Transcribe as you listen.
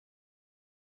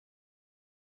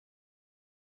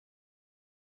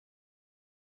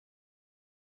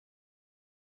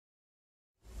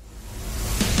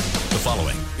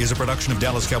is a production of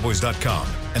DallasCowboys.com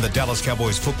and the Dallas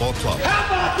Cowboys Football Club. How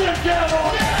about them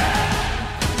Cowboys?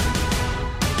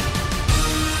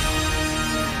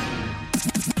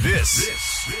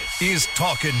 This is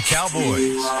Talkin'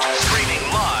 Cowboys. Streaming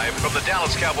live from the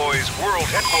Dallas Cowboys World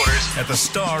Headquarters at the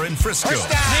Star in Frisco.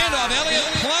 Handoff, Elliott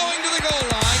plowing to the goal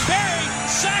line. Barry,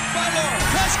 sacked by Lord.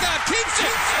 Prescott keeps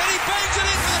it, and he bangs it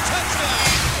in for the touchdown.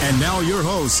 And now your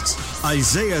hosts,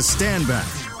 Isaiah Stanback,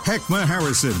 Heckma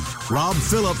Harrison, Rob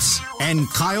Phillips, and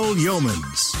Kyle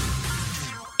Yeomans.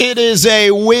 It is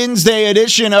a Wednesday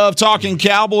edition of Talking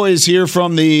Cowboys here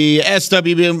from the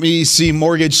SWBC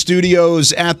Mortgage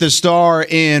Studios at the Star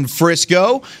in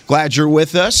Frisco. Glad you're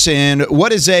with us. And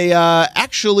what is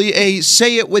actually a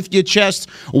Say It With Your Chest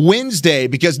Wednesday?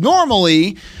 Because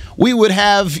normally we would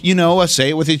have, a Say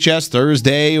It With Your Chest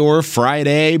Thursday or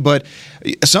Friday, but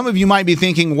some of you might be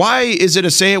thinking, why is it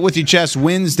a Say It With Your Chest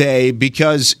Wednesday?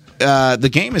 Because the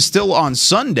game is still on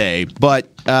Sunday, but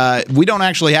we don't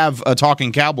actually have a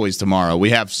Talking Cowboys tomorrow. We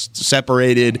have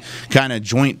separated kind of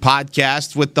joint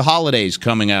podcasts with the holidays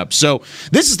coming up. So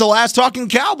this is the last Talking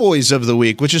Cowboys of the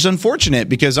week, which is unfortunate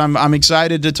because I'm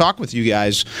excited to talk with you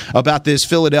guys about this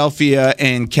Philadelphia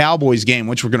and Cowboys game,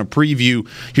 which we're going to preview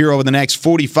here over the next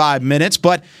 45 minutes.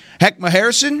 But Heckma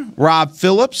Harrison, Rob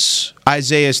Phillips,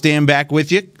 Isaiah Stanback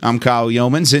with you. I'm Kyle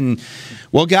Yeomans. And,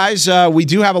 well, guys, we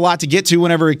do have a lot to get to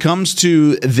whenever it comes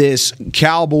to this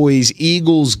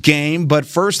Cowboys-Eagles game. But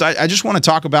first, I just want to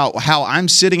talk about how I'm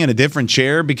sitting in a different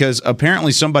chair because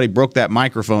apparently somebody broke that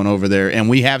microphone over there, and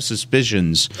we have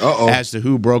suspicions as to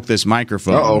who broke this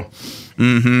microphone.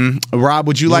 Mm-hmm. Rob,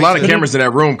 would you There's like a lot of cameras in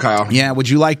that room, Kyle. Yeah, would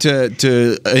you like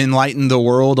to enlighten the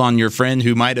world on your friend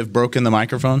who might have broken the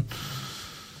microphone?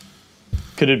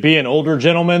 Could it be an older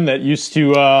gentleman that used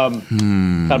to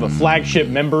kind of a flagship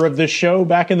member of this show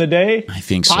back in the day? I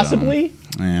think possibly.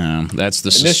 So. Yeah, that's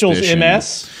the initials suspicion.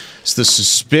 MS. It's the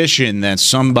suspicion that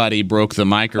somebody broke the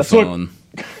microphone.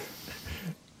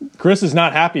 Chris is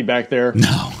not happy back there.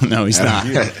 No, he's not.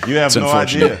 You have no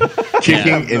idea.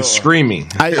 Kicking and screaming.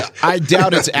 I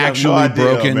doubt it's actually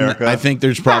broken. America. I think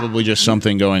there's probably just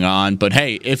something going on. But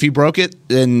hey, if he broke it,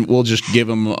 then we'll just give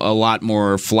him a lot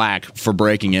more flack for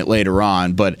breaking it later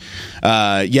on. But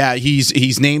yeah,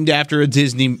 he's named after a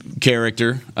Disney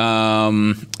character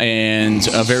and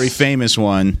a very famous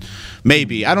one.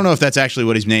 Maybe. I don't know if that's actually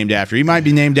what he's named after. He might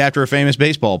be named after a famous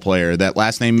baseball player, that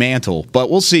last name Mantle. But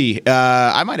we'll see.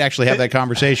 I might actually have that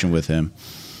conversation with him.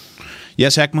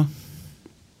 Yes, Heckma?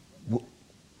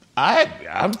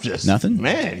 I'm just nothing.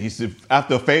 Man, he's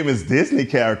after a famous Disney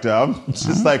character. I'm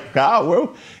just like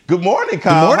Kyle. Good morning,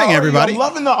 Kyle. Good morning, everybody. I'm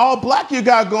loving the all black you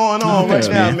got going on right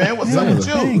now, man. What's up with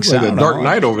you? It's like a Dark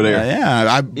Knight over there.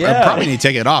 I probably need to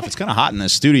take it off. It's kind of hot in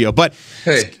this studio. But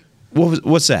hey,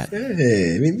 what's that?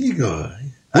 Hey, I mean, you go.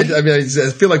 I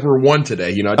feel like we're one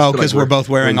today. Because we're both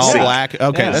wearing all black.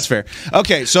 Okay, yes. That's fair.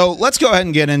 Okay, so let's go ahead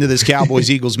and get into this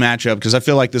Cowboys-Eagles matchup because I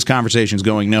feel like this conversation is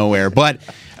going nowhere. But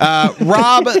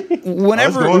Rob,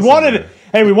 whenever we wanted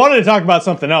to talk about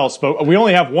something else, but we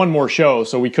only have one more show,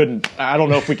 so we couldn't. I don't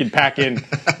know if we can pack in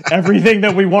everything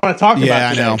that we want to talk about today.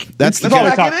 I know. That's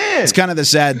it's kind of the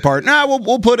sad part.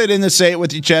 We'll put it in the Say It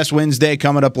With Your Chest Wednesday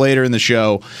coming up later in the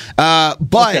show.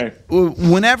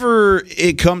 Whenever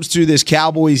it comes to this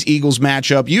Cowboys-Eagles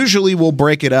matchup, usually we'll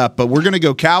break it up, but we're going to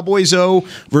go Cowboys O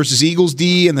versus Eagles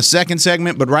D in the second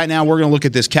segment. But right now we're going to look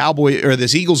at this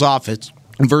this Eagles offense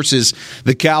versus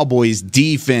the Cowboys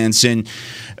defense. And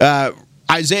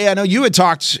Isaiah, I know you had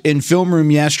talked in Film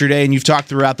Room yesterday, and you've talked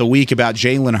throughout the week about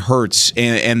Jalen Hurts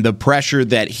and the pressure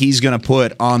that he's going to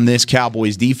put on this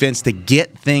Cowboys defense to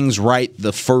get things right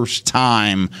the first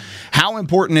time. How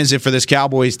important is it for this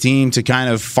Cowboys team to kind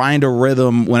of find a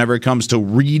rhythm whenever it comes to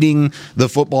reading the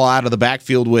football out of the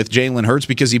backfield with Jalen Hurts,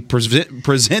 because he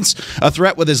presents a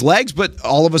threat with his legs, but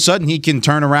all of a sudden he can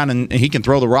turn around and he can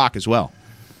throw the rock as well?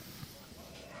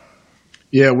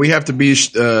 Yeah, we have to be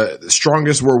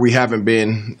strongest where we haven't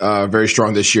been very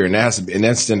strong this year, and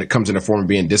that comes in the form of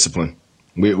being disciplined.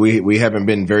 We haven't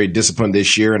been very disciplined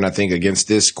this year, and I think against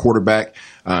this quarterback,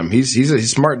 he's a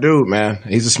smart dude, man.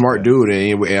 He's a smart dude,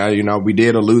 and we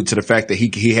did allude to the fact that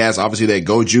he has obviously that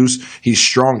go juice. He's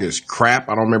strong as crap.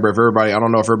 I don't know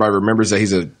if everybody remembers that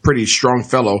he's a pretty strong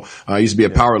fellow. He used to be a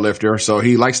power lifter, so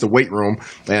he likes the weight room,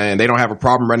 and they don't have a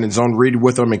problem running zone read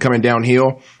with him and coming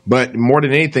downhill. But more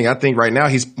than anything, I think right now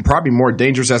he's probably more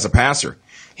dangerous as a passer.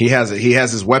 He has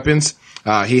his weapons.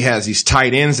 He has these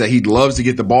tight ends that he loves to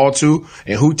get the ball to.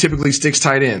 And who typically sticks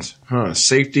tight ends?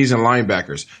 Safeties and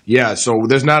linebackers. Yeah, so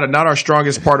there's not our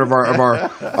strongest part of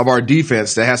our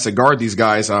defense that has to guard these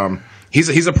guys.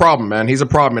 He's a problem, man. He's a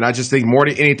problem, and I just think more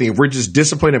than anything, if we're just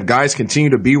disciplined, if guys continue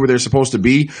to be where they're supposed to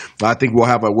be, I think we'll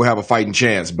have a fighting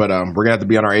chance. But we're gonna have to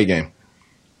be on our A game.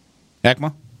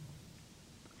 Heckma?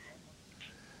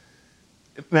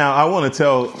 Now, I want to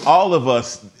tell all of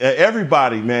us,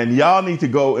 everybody, man, y'all need to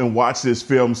go and watch this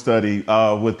film study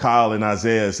with Kyle and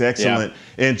Isaiah. It's excellent.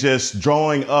 Yeah. And just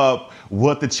drawing up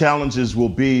what the challenges will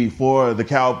be for the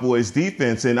Cowboys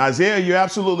defense. And Isaiah, you're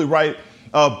absolutely right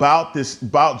about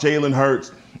Jalen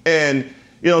Hurts. And,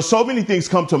 so many things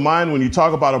come to mind when you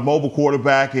talk about a mobile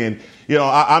quarterback. And,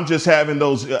 I'm just having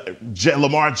those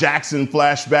Lamar Jackson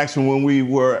flashbacks from when we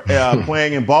were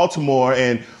playing in Baltimore.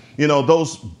 And,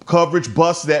 those coverage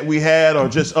busts that we had are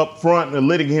just up front and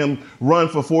letting him run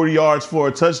for 40 yards for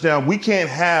a touchdown. We can't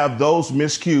have those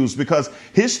miscues because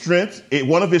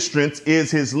one of his strengths is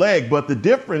his leg. But the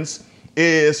difference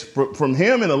is from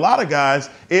him and a lot of guys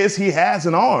is he has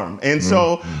an arm. And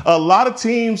so a lot of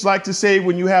teams like to say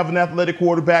when you have an athletic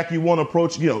quarterback, you want to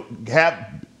approach,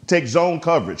 take zone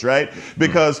coverage, right?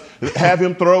 Because have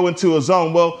him throw into a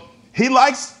zone. Well, he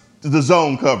likes the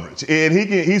zone coverage, and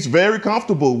he's very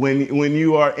comfortable when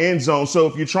you are in zone. So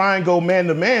if you try and go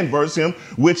man-to-man versus him,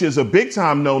 which is a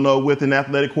big-time no-no with an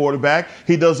athletic quarterback,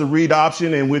 he does a read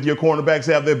option, and with your cornerbacks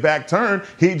have their back turned,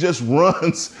 he just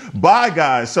runs by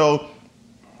guys. So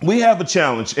we have a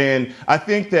challenge, and I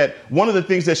think that one of the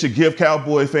things that should give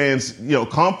Cowboy fans,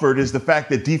 comfort is the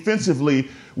fact that defensively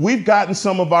we've gotten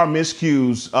some of our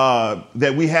miscues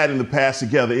that we had in the past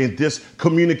together in this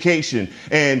communication.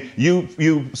 And you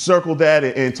circled that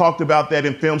and talked about that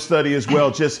in film study as well.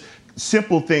 Just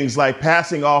simple things like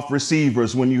passing off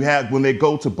receivers when they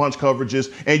go to bunch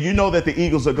coverages, and that the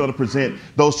Eagles are going to present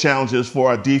those challenges for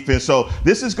our defense. So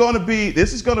this is going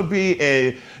to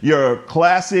be your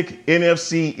classic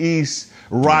NFC East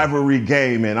rivalry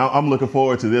game, and I'm looking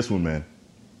forward to this one, man.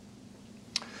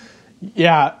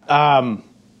 Yeah.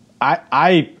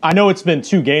 I know it's been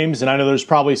 2 games, and I know there's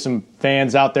probably some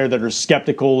fans out there that are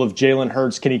skeptical of Jalen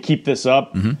Hurts. Can he keep this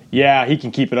up? Mm-hmm. Yeah, he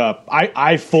can keep it up.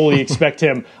 I fully expect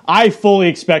him. I fully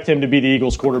expect him to be the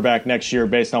Eagles quarterback next year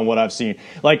based on what I've seen.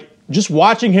 Like, just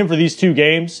watching him for these 2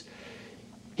 games,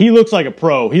 he looks like a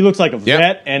pro. He looks like a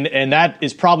vet, and that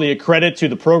is probably a credit to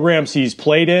the programs he's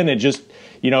played in and just,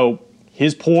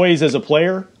 his poise as a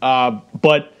player.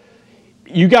 But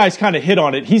you guys kind of hit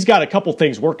on it. He's got a couple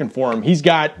things working for him. He's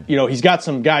got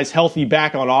some guys healthy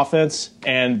back on offense,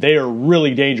 and they are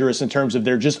really dangerous in terms of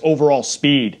their just overall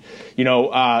speed. You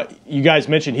guys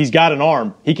mentioned he's got an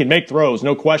arm. He can make throws,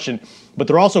 no question. But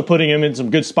they're also putting him in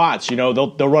some good spots. They'll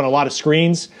run a lot of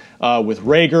screens with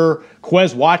Rager.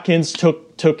 Quez Watkins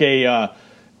took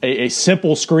a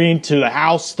simple screen to the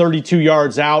house 32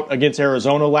 yards out against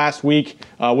Arizona last week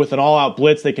with an all-out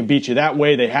blitz. They can beat you that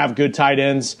way. They have good tight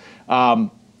ends.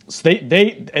 So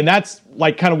and that's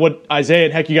like kind of what Isaiah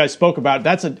and Heck you guys spoke about.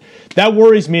 That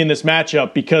worries me in this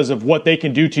matchup because of what they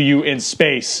can do to you in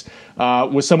space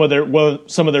with some of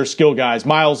their skill guys.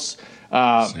 Miles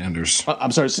Sanders.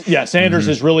 I'm sorry. Yeah, Sanders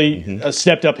has really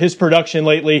stepped up his production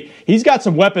lately. He's got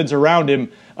some weapons around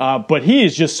him, but he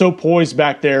is just so poised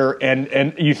back there.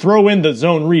 And you throw in the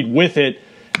zone read with it,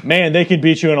 man, they can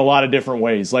beat you in a lot of different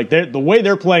ways. Like the way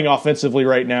they're playing offensively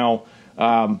right now.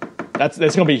 That's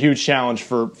going to be a huge challenge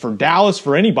for Dallas,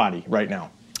 for anybody right now.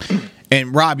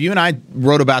 And, Rob, you and I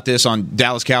wrote about this on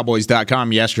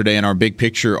DallasCowboys.com yesterday in our Big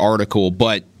Picture article,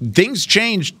 but things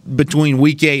changed between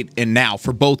Week 8 and now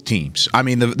for both teams. I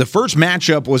mean, the first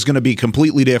matchup was going to be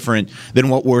completely different than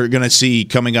what we're going to see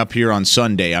coming up here on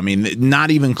Sunday. I mean,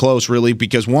 not even close, really,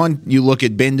 because, one, you look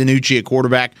at Ben DiNucci, a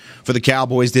quarterback for the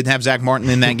Cowboys, didn't have Zach Martin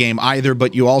in that game either,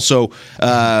 but you also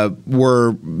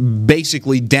were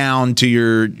basically down to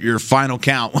your final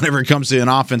count whenever it comes to an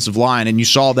offensive line, and you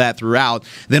saw that throughout.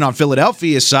 Then on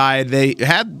Philadelphia's side, they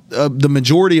had the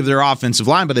majority of their offensive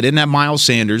line, but they didn't have Miles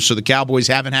Sanders, so the Cowboys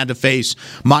haven't had to face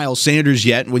Miles Sanders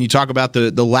yet. When you talk about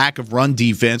the lack of run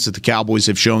defense that the Cowboys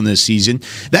have shown this season,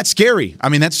 that's scary. I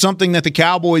mean, that's something that the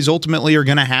Cowboys ultimately are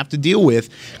going to have to deal with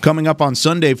coming up on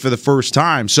Sunday for the first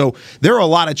time. So there are a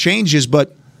lot of changes,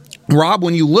 but Rob,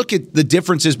 when you look at the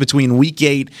differences between Week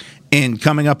 8 and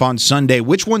coming up on Sunday,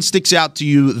 which one sticks out to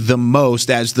you the most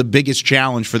as the biggest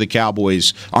challenge for the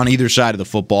Cowboys on either side of the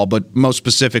football, but most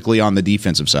specifically on the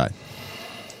defensive side?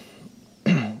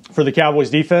 For the Cowboys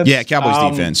defense? Yeah,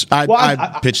 Cowboys defense.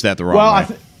 I pitched that the wrong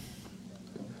way.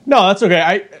 No, that's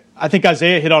okay. I think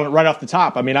Isaiah hit on it right off the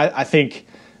top. I mean, I think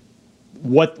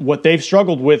what they've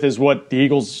struggled with is what the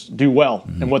Eagles do well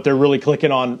and what they're really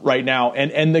clicking on right now.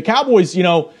 And the Cowboys,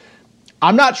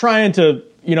 I'm not trying to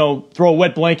throw a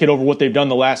wet blanket over what they've done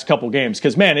the last couple games.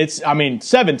 Because, man, 7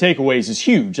 takeaways is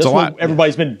huge. That's what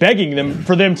everybody's been begging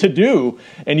for them to do.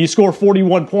 And you score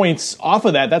 41 points off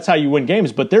of that. That's how you win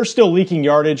games. But they're still leaking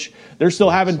yardage. They're still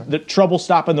having the trouble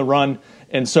stopping the run.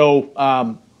 And so,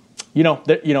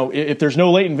 if there's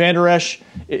no Leighton Vander Esch,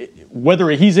 whether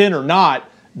he's in or not,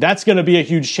 that's going to be a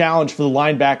huge challenge for the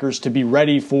linebackers to be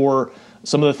ready for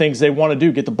some of the things they want to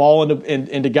do, get the ball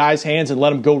into guys' hands and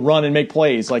let them go run and make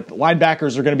plays. Like,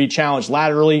 linebackers are going to be challenged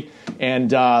laterally,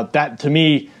 and that, to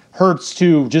me, hurts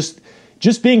too, just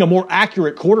being a more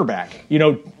accurate quarterback.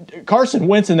 Carson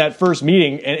Wentz in that first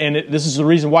meeting, and this is the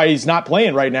reason why he's not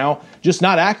playing right now, just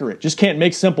not accurate, just can't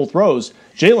make simple throws.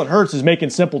 Jalen Hurts is making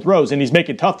simple throws, and he's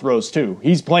making tough throws too.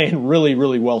 He's playing really,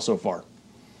 really well so far.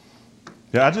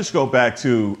 Yeah, I just go back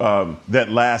to that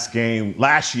last game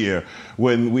last year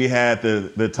when we had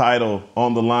the title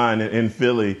on the line in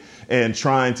Philly and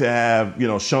trying to have,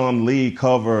 Sean Lee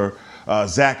cover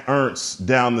Zach Ertz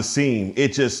down the seam.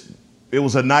 It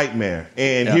was a nightmare.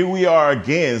 And Here we are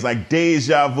again. It's like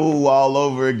deja vu all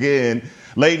over again.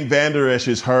 Leighton Vander Esch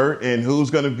is hurt, and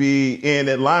who's going to be in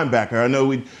at linebacker? I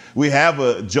know we have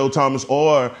a Joe Thomas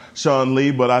or Sean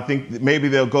Lee, but I think maybe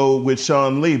they'll go with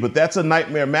Sean Lee. But that's a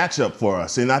nightmare matchup for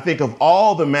us. And I think of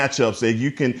all the matchups that you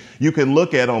can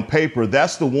look at on paper,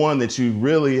 that's the one that you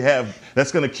really have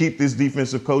that's going to keep these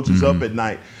defensive coaches up at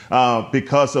night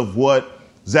because of what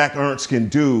Zach Ertz can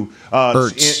do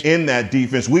in that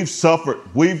defense. We've suffered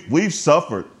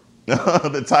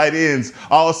the tight ends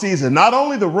all season. Not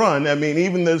only the run,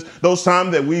 even those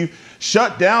times that we've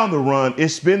shut down the run,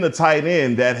 it's been the tight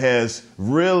end that has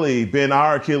really been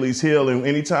our Achilles heel. And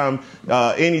anytime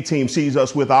any team sees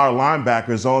us with our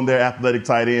linebackers on their athletic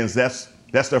tight ends, that's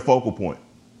their focal point.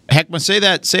 Heckma, say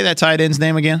that tight end's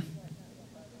name again.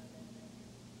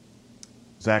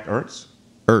 Zach Ertz.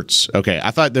 Ertz. Okay,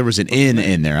 I thought there was an N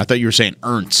in there. I thought you were saying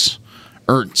Ernst.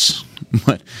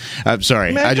 But I'm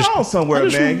sorry. Man, go somewhere,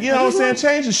 man. You know what I'm saying?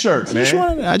 Change the shirt,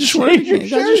 man.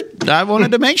 I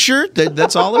wanted to make sure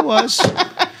that's all it was.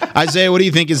 Isaiah, what do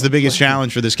you think is the biggest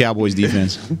challenge for this Cowboys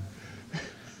defense?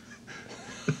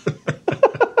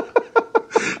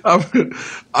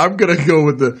 I'm gonna go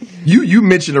with you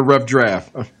mentioned a rough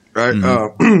draft. Right,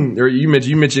 or you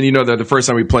mentioned that the first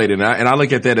time we played it, and I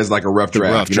look at that as like a rough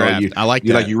draft. I like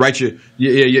that. You write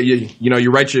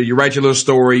you write your little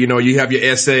story. You have your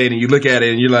essay, and you look at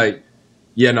it, and you're like,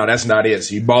 yeah, no, that's not it.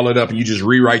 So you ball it up, and you just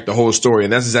rewrite the whole story,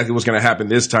 and that's exactly what's going to happen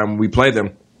this time when we play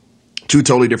them. Two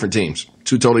totally different teams,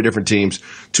 two totally different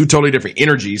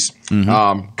energies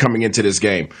coming into this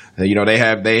game.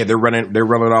 They're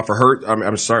running off a hurt.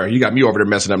 I'm sorry, you got me over there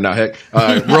messing up now. Heck,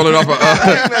 rolling off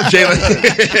Jalen.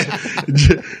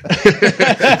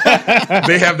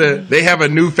 They have a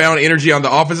newfound energy on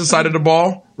the offensive side of the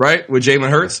ball, right, with Jalen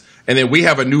Hurts, and then we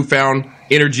have a newfound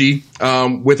energy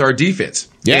with our defense.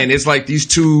 Yeah. And it's like these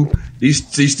two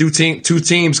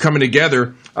teams coming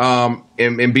together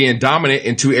and being dominant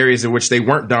in two areas in which they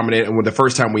weren't dominant when the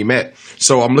first time we met.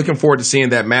 So I'm looking forward to seeing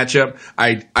that matchup.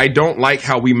 I don't like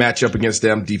how we match up against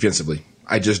them defensively.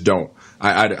 I just don't.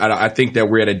 I think that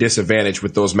we're at a disadvantage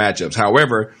with those matchups.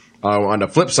 However, on the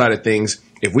flip side of things,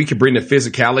 if we could bring the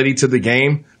physicality to the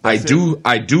game, I do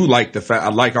like the fact I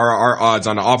like our odds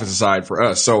on the offensive side for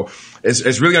us. So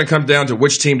it's really going to come down to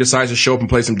which team decides to show up and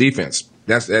play some defense.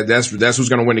 That's who's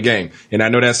going to win the game. And I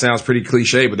know that sounds pretty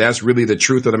cliche, but that's really the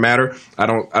truth of the matter. I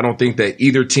don't think that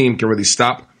either team can really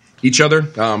stop each other.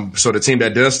 So the team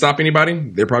that does stop anybody,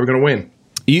 they're probably going to win.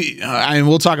 And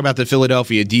we'll talk about the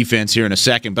Philadelphia defense here in a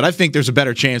second, but I think there's a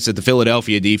better chance that the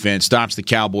Philadelphia defense stops the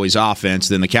Cowboys offense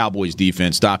than the Cowboys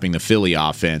defense stopping the Philly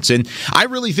offense. And I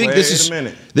really think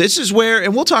this is where,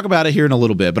 and we'll talk about it here in a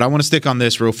little bit, but I want to stick on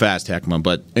this real fast,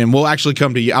 Heckma, and we'll actually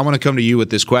come to you. I want to come to you with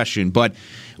this question, but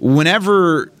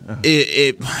whenever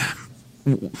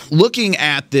looking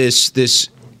at this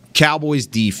Cowboys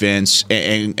defense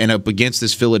and up against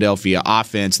this Philadelphia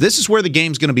offense, this is where the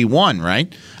game's going to be won,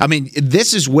 right? I mean,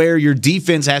 this is where your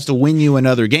defense has to win you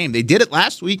another game. They did it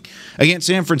last week against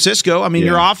San Francisco. I mean,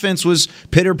 your offense was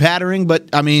pitter-pattering, but,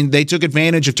 I mean, they took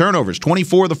advantage of turnovers.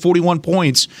 24 of the 41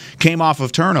 points came off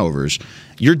of turnovers.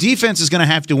 Your defense is going to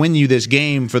have to win you this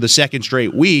game for the second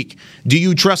straight week. Do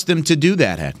you trust them to do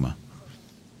that, Heckma?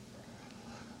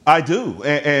 I do,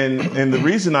 and the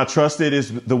reason I trust it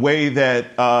is the way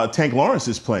that Tank Lawrence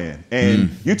is playing. And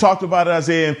you talked about it,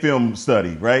 Isaiah, in film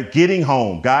study, right? Getting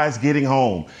home, guys getting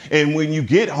home. And when you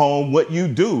get home, what you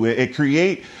do, it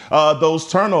create those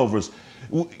turnovers.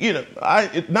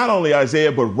 not only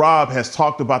Isaiah, but Rob has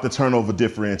talked about the turnover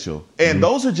differential. And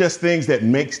those are just things that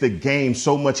makes the game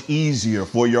so much easier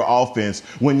for your offense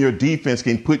when your defense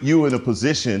can put you in a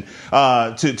position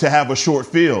to have a short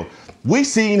field. We've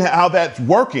seen how that's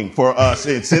working for us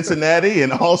in Cincinnati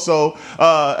and also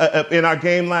in our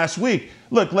game last week.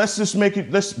 Look, let's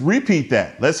repeat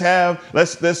that. Let's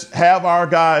have our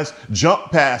guys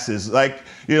jump passes like,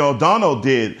 Donald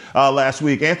did last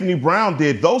week. Anthony Brown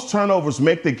did. Those turnovers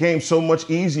make the game so much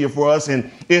easier for us.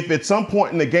 And if at some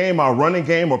point in the game, our running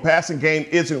game or passing game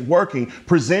isn't working,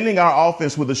 presenting our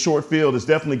offense with a short field is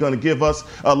definitely going to give us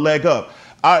a leg up.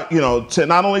 To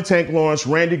not only Tank Lawrence,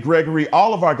 Randy Gregory,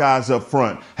 all of our guys up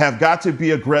front have got to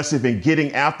be aggressive in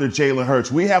getting after Jalen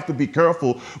Hurts. We have to be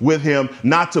careful with him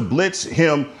not to blitz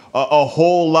him a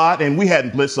whole lot, and we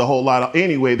hadn't blitzed a whole lot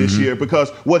anyway this year because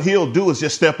what he'll do is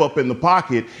just step up in the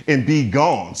pocket and be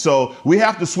gone. So we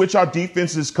have to switch our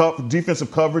defensive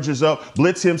coverages up,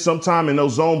 blitz him sometime in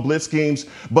those zone blitz schemes,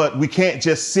 but we can't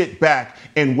just sit back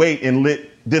and wait and let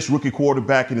this rookie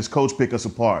quarterback and his coach pick us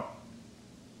apart.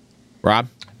 Rob?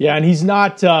 Yeah, and he's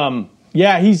not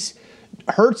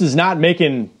Hurts is not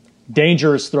making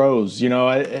dangerous throws.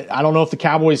 I don't know if the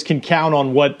Cowboys can count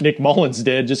on what Nick Mullins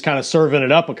did, just kind of serving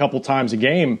it up a couple times a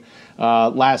game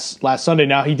last Sunday.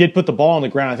 Now, he did put the ball on the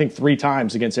ground, I think, 3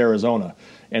 times against Arizona.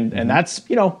 And that's,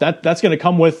 that's going to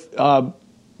come with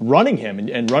running him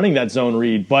and running that zone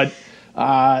read. But,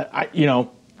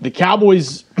 the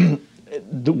Cowboys,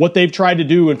 what they've tried to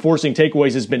do in forcing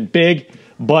takeaways has been big,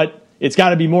 but it's got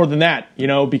to be more than that,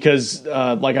 because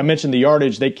like I mentioned, the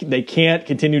yardage, they can't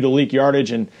continue to leak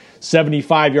yardage and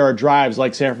 75-yard drives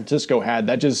like San Francisco had.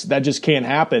 That just can't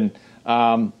happen.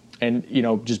 And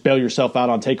just bail yourself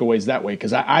out on takeaways that way,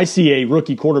 because I see a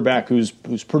rookie quarterback who's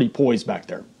pretty poised back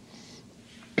there.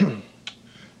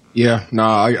 Yeah, no,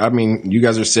 I mean, you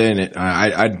guys are saying it.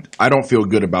 I don't feel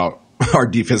good about our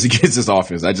defense against this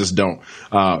offense. I just don't.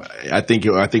 I think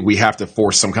we have to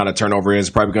force some kind of turnover.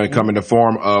 It's probably going to come in the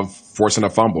form of forcing a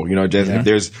fumble.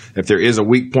 If there is a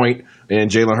weak point in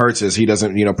Jalen Hurts, he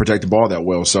doesn't protect the ball that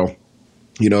well. So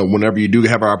whenever you do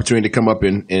have an opportunity to come up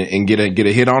and get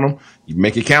a hit on him, you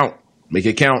make it count. Make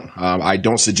it count. I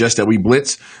don't suggest that we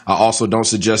blitz. I also don't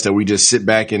suggest that we just sit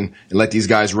back and let these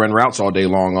guys run routes all day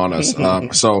long on us.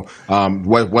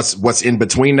 What's in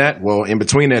between that? Well, in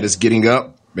between that is getting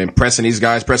up and pressing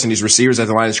these receivers at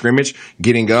the line of scrimmage,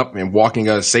 getting up and walking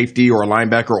a safety or a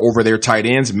linebacker over their tight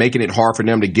ends, making it hard for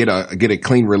them to get a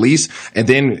clean release. And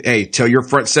then, hey, tell your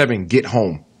front 7, get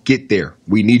home, get there.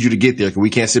 We need you to get there because we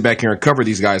can't sit back here and cover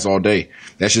these guys all day.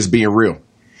 That's just being real.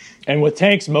 And with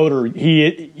Tank's motor,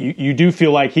 you do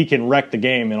feel like he can wreck the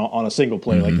game on a single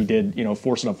play, like he did,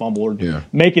 forcing a fumble or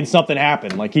making something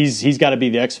happen. Like he's got to be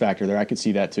the X factor there. I could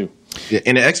see that too. Yeah,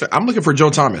 and I'm looking for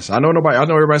Joe Thomas. I know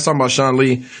everybody's talking about Sean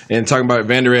Lee and talking about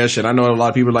Van Der Esch, and I know a lot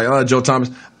of people are like, oh, Joe Thomas.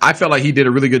 I felt like he did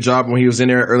a really good job when he was in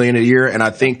there early in the year, and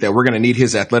I think that we're going to need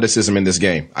his athleticism in this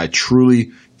game. I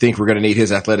truly think we're going to need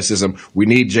his athleticism. We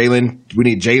need Jalen,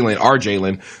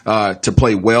 to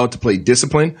play well, to play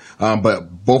discipline.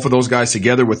 But both of those guys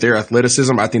together with their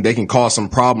athleticism, I think they can cause some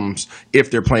problems if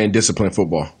they're playing disciplined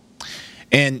football.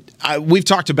 And we've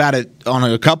talked about it on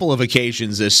a couple of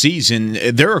occasions this season.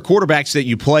 There are quarterbacks that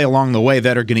you play along the way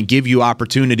that are going to give you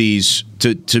opportunities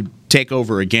to take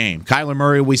over a game. Kyler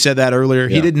Murray, we said that earlier.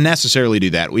 Yeah. He didn't necessarily do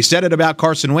that. We said it about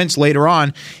Carson Wentz later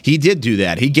on. He did do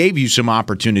that. He gave you some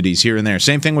opportunities here and there.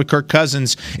 Same thing with Kirk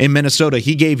Cousins in Minnesota.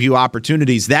 He gave you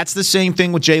opportunities. That's the same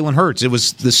thing with Jalen Hurts. It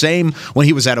was the same when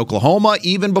he was at Oklahoma,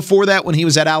 even before that when he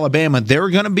was at Alabama. There are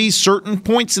going to be certain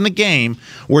points in the game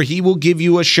where he will give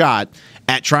you a shot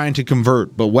at trying to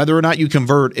convert, but whether or not you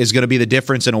convert is going to be the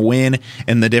difference in a win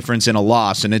and the difference in a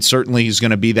loss, and it certainly is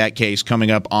going to be that case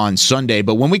coming up on Sunday.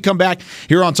 But when we come back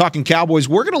here on Talking Cowboys,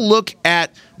 we're going to look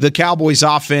at the Cowboys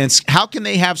offense. How can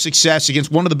they have success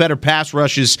against one of the better pass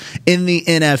rushes in the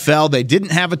NFL? They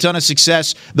didn't have a ton of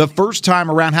success the first time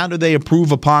around. How do they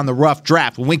improve upon the rough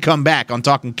draft? When we come back on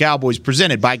Talking Cowboys,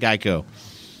 presented by Geico.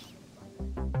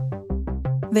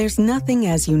 There's nothing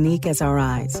as unique as our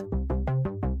eyes,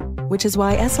 which is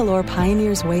why Essilor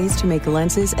pioneers ways to make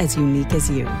lenses as unique as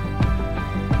you.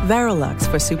 Varilux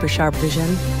for super sharp vision,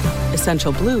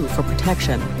 Essential Blue for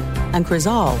protection, and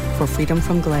Crizal for freedom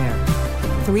from glare.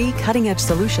 3 cutting-edge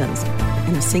solutions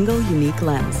in a single unique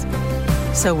lens.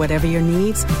 So whatever your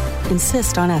needs,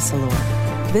 insist on Essilor.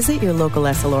 Visit your local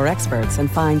Essilor experts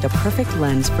and find the perfect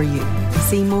lens for you.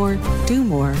 See more, do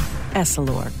more,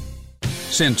 Essilor.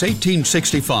 Since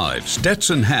 1865,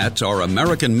 Stetson hats are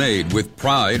American-made with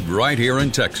pride right here in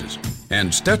Texas.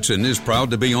 And Stetson is proud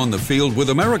to be on the field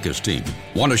with America's team.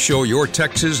 Want to show your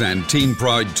Texas and team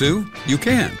pride too? You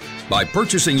can. By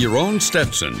purchasing your own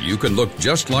Stetson, you can look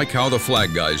just like how the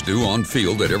flag guys do on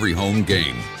field at every home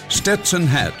game. Stetson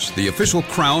hats, the official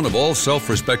crown of all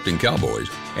self-respecting Cowboys,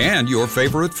 and your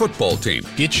favorite football team.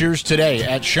 Get yours today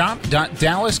at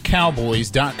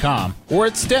shop.dallascowboys.com or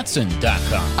at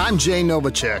stetson.com. I'm Jay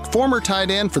Novacek, former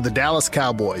tight end for the Dallas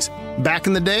Cowboys. Back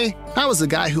in the day, I was the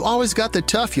guy who always got the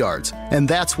tough yards, and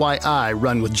that's why I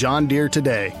run with John Deere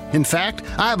today. In fact,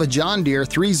 I have a John Deere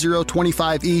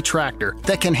 3025E tractor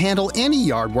that can handle any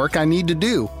yard work I need to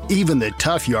do, even the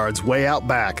tough yards way out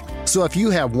back. So if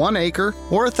you have 1 acre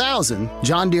or 1,000,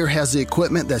 John Deere has the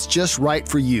equipment that's just right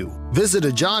for you. Visit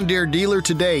a John Deere dealer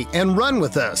today and run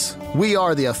with us. We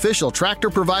are the official tractor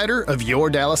provider of your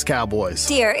Dallas Cowboys.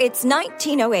 Dear, it's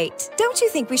 1908. Don't you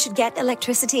think we should get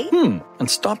electricity? And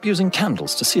stop using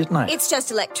candles to see at night. It's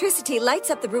just electricity lights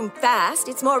up the room fast.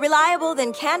 It's more reliable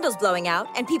than candles blowing out,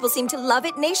 and people seem to love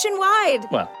it nationwide.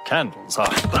 Well, candles are...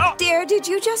 Dear, did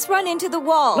you just run into the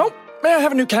wall? Nope. May I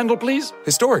have a new candle, please?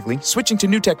 Historically, switching to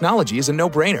new technology is a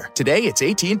no-brainer. Today, it's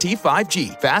AT&T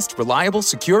 5G. Fast, reliable,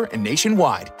 secure, and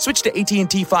nationwide. Switch to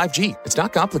AT&T 5G. It's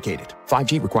not complicated.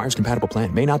 5G requires compatible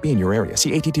plan. May not be in your area.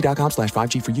 See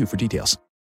att.com/5G for you for details.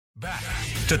 Back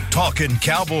to Talkin'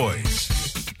 Cowboys.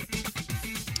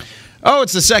 Oh,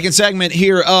 it's the second segment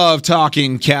here of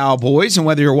Talking Cowboys, and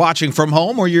whether you're watching from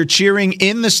home or you're cheering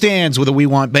in the stands with a We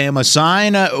Want Bama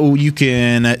sign, you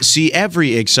can see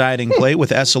every exciting play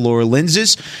with Essilor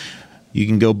lenses. You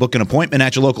can go book an appointment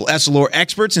at your local Essilor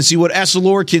experts and see what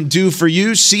Essilor can do for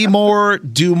you. See more,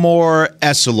 do more,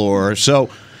 Essilor. So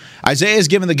Isaiah's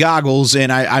given the goggles,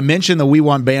 and I mentioned the We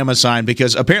Want Bama sign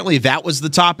because apparently that was the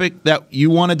topic that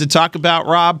you wanted to talk about,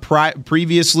 Rob,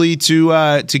 previously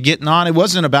to getting on. It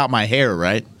wasn't about my hair,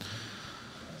 right?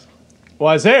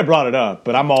 Well, Isaiah brought it up,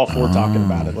 but I'm all for talking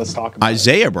about it. Let's talk about it.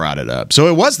 Isaiah brought it up. So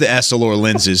it was the Essilor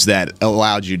lenses that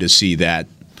allowed you to see that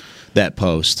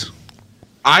post.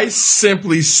 I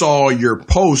simply saw your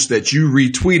post that you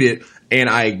retweeted, and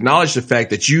I acknowledge the fact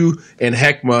that you and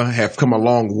Heckma have come a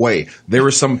long way. There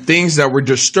were some things that were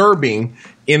disturbing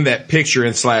in that picture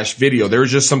and / video. There were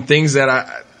just some things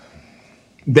that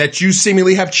you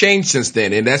seemingly have changed since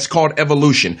then, and that's called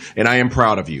evolution, and I am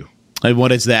proud of you. And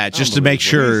what is that? Just to make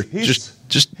sure, just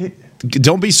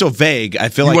don't be so vague. I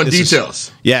feel you like want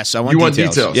details. Yes, I want details. You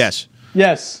want details?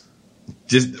 Yes.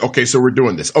 Just okay. So we're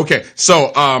doing this. Okay.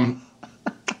 So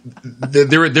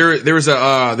there was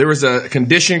a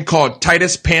condition called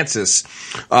Titus pantsis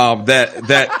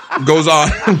that goes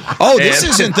on. Oh, this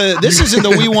isn't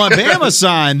the We Want Bama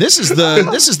sign. This is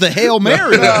the Hail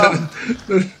Mary.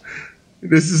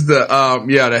 This is the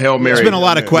the Hail Mary. There's been a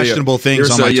lot of questionable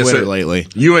things on my Twitter lately.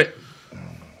 You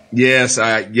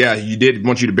did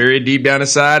want you to bury it deep down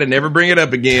inside and never bring it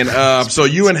up again. So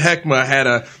you and Heckma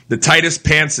had the Titus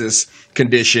pantsis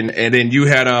condition, and then you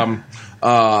had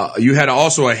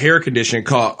also a hair condition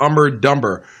called Umber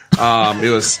Dumber.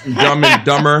 It was Dumb and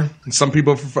Dumber. Some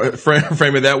people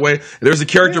frame it that way. There's a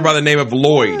character by the name of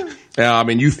Lloyd,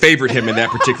 and you favored him in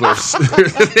that particular.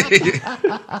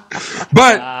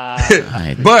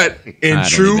 But in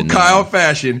true Kyle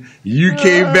fashion, you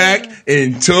came back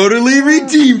and totally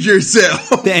redeemed yourself.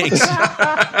 Thanks.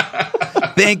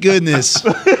 Thank goodness.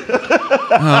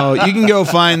 Oh, you can go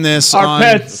find this. Our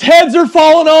pets' heads are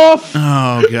falling off.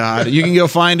 Oh God, you can go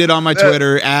find it on my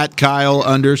Twitter at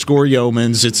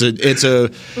Kyle_Yeomans. It's a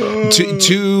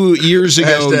 2 years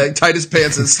ago. Hashtag Titus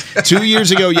Pantsis. 2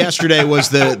 years ago yesterday was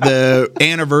the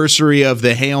anniversary of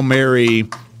the Hail Mary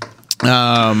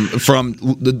from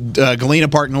the Galena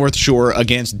Park North Shore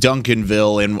against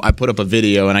Duncanville, and I put up a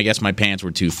video, and I guess my pants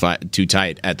were too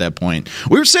tight at that point.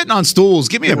 We were sitting on stools.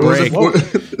 Give me a break.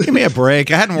 Give me a break.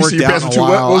 I hadn't worked out in a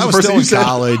while. I was still in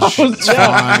college. It's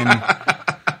fine.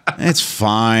 It's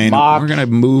fine. We're gonna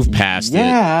move past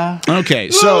it. Okay.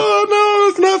 So no,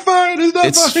 it's not fine.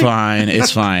 It's fine.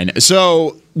 It's fine.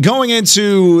 So going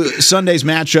into Sunday's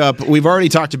matchup, we've already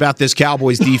talked about this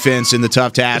Cowboys defense and the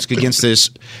tough task against this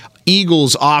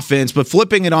Eagles offense, but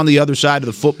flipping it on the other side of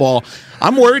the football,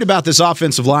 I'm worried about this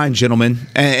offensive line, gentlemen,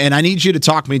 and I need you to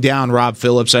talk me down, Rob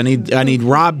Phillips. I need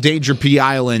Rob Danger P.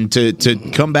 Island to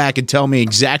come back and tell me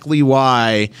exactly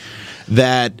why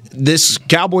that this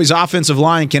Cowboys offensive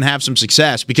line can have some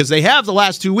success, because they have the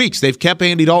last 2 weeks. They've kept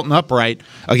Andy Dalton upright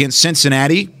against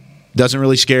Cincinnati. Doesn't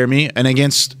really scare me. And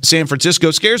against San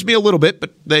Francisco, scares me a little bit,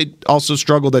 but they also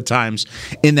struggled at times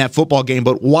in that football game.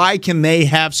 But why can they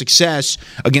have success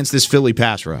against this Philly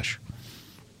pass rush?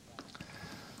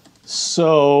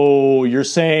 So you're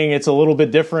saying it's a little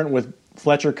bit different with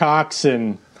Fletcher Cox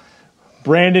and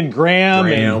Brandon Graham.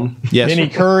 And Vinny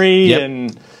Curry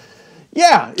and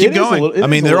keep going. I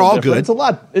mean, they're all different.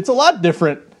 good. It's a lot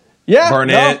different. Yeah,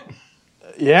 Barnett.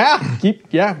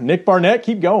 Nick Barnett,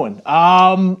 keep going.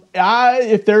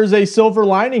 If there's a silver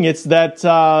lining, it's that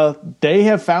they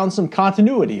have found some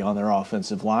continuity on their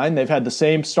offensive line. They've had the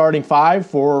same starting 5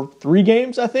 for 3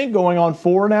 games, I think, going on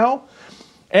 4 now.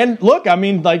 And look, I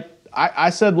mean, like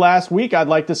I said last week, I'd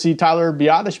like to see Tyler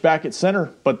Biadasz back at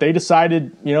center, but they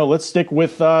decided, let's stick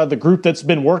with the group that's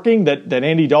been working, that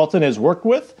Andy Dalton has worked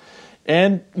with.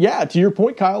 And to your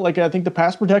point, Kyle, like I think the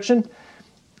pass protection,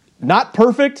 not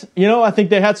perfect. I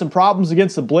think they had some problems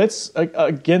against the blitz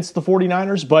against the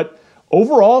 49ers, but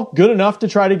overall good enough to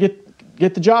try to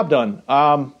get the job done.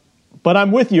 But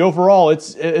I'm with you. Overall,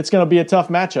 it's going to be a tough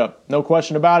matchup, no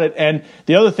question about it. And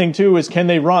the other thing, too, is can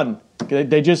they run?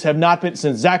 They just have not been,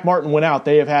 since Zach Martin went out,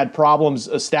 they have had problems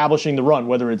establishing the run,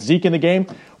 whether it's Zeke in the game,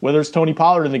 whether it's Tony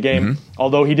Pollard in the game,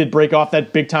 although he did break off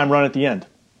that big-time run at the end.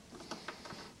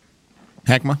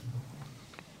 Heckma?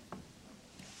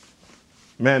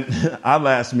 Man, our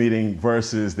last meeting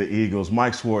versus the Eagles,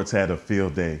 Mike Schwartz had a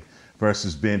field day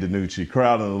versus Ben DiNucci,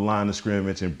 crowding the line of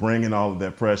scrimmage and bringing all of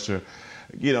that pressure.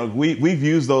 We've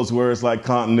used those words like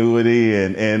continuity,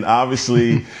 and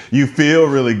obviously you feel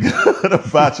really good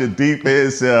about your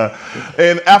defense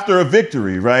and after a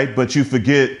victory, right? But you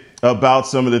forget about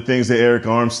some of the things that Eric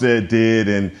Armstead did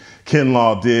and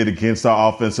Kinlaw did against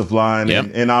our offensive line.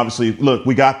 Yep. And obviously, look,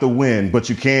 we got the win, but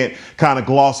you can't kind of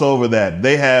gloss over that.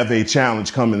 They have a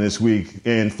challenge coming this week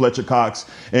in Fletcher Cox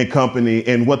and company.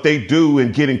 And what they do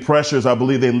in getting pressures, I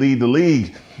believe they lead the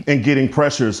league in getting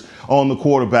pressures on the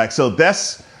quarterback. So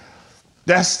that's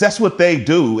what they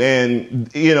do. And,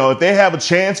 if they have a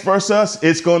chance versus us,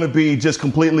 it's going to be just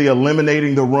completely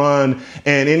eliminating the run.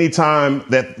 And anytime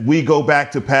that we go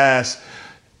back to pass,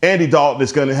 Andy Dalton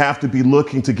is going to have to be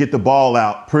looking to get the ball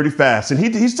out pretty fast. And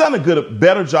he's done a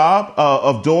better job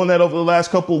of doing that over the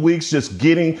last couple of weeks, just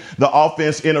getting the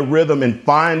offense in a rhythm and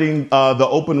finding the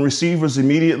open receivers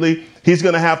immediately. He's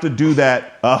going to have to do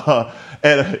that.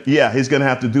 He's going to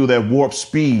have to do that warp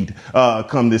speed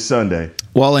come this Sunday.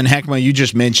 Well, and Heckma, you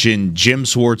just mentioned Jim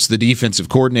Schwartz, the defensive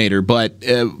coordinator, but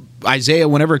Isaiah,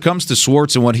 whenever it comes to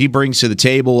Schwartz and what he brings to the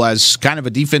table as kind of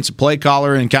a defensive play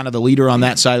caller and kind of the leader on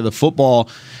that side of the football,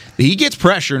 he gets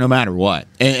pressure no matter what.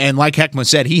 And like Heckma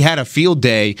said, he had a field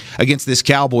day against this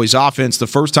Cowboys offense the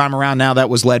first time around. Now that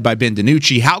was led by Ben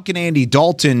DiNucci. How can Andy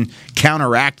Dalton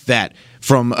counteract that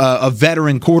from a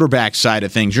veteran quarterback side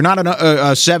of things? You're not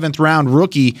a seventh-round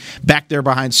rookie back there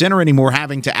behind center anymore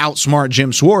having to outsmart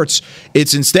Jim Schwartz.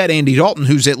 It's instead Andy Dalton,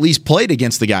 who's at least played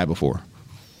against the guy before.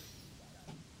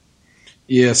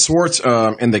 Yeah, Schwartz,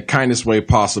 in the kindest way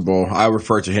possible, I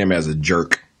refer to him as a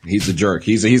jerk. He's a jerk.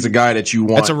 He's a guy that you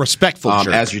want. That's a respectful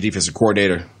jerk. As your defensive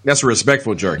coordinator. That's a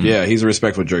respectful jerk. Mm-hmm. Yeah, he's a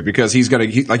respectful jerk because he's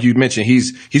like you mentioned,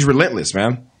 he's relentless,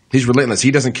 man. He's relentless.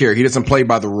 He doesn't care. He doesn't play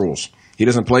by the rules. He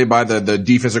doesn't play by the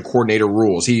defensive coordinator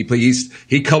rules.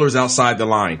 He colors outside the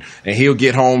line, and he'll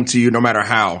get home to you no matter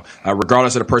how,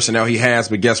 regardless of the personnel he has.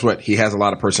 But guess what? He has a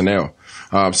lot of personnel.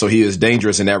 So he is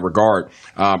dangerous in that regard.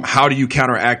 How do you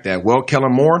counteract that? Well,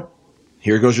 Kellen Moore,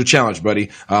 here goes your challenge,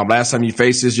 buddy. Last time you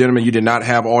faced this gentleman, you did not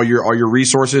have all your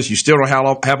resources. You still don't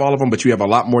have all of them, but you have a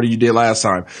lot more than you did last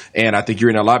time. And I think you're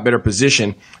in a lot better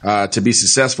position to be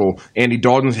successful. Andy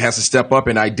Dalton has to step up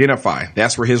and identify.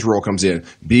 That's where his role comes in.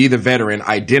 Be the veteran.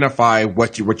 Identify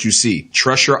what you see.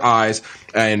 Trust your eyes,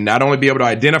 and not only be able to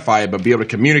identify it, but be able to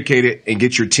communicate it and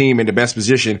get your team in the best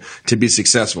position to be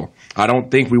successful. I don't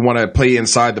think we want to play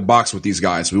inside the box with these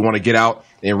guys. We want to get out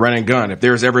and run and gun. If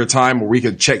there's ever a time where we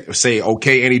could say,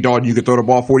 okay, Andy Dalton, you could throw the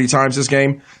ball 40 times this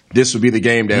game, this would be the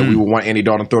game that we would want Andy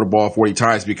Dalton to throw the ball 40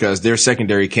 times because their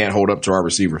secondary can't hold up to our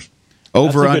receivers.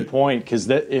 That's a good point, because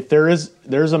if there's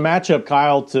a matchup,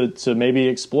 Kyle, to maybe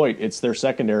exploit, it's their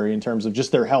secondary in terms of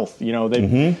just their health.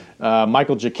 They've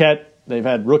Michael Jacquet, they've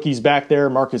had rookies back there,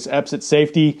 Marcus Epps at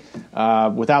safety,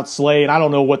 without Slay, and I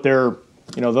don't know what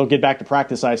they'll get back to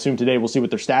practice, I assume today. We'll see what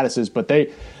their status is, but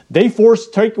they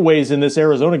forced takeaways in this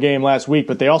Arizona game last week,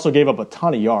 but they also gave up a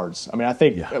ton of yards. I mean, I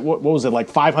think, what was it, like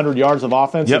 500 yards of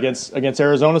offense against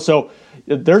Arizona? So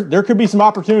there could be some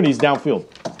opportunities downfield.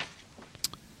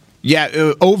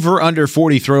 Yeah, over under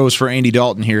 40 throws for Andy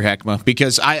Dalton here, Heckma,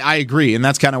 because I agree, and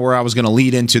that's kind of where I was going to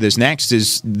lead into this next,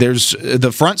 is there's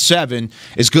the front seven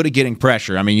is good at getting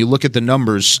pressure. I mean, you look at the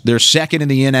numbers, they're second in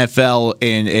the NFL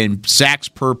in sacks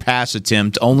per pass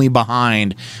attempt, only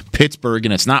behind Pittsburgh,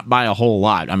 and it's not by a whole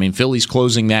lot. I mean, Philly's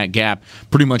closing that gap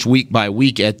pretty much week by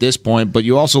week at this point, but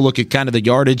you also look at kind of the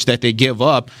yardage that they give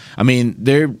up. I mean,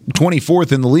 they're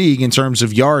 24th in the league in terms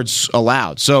of yards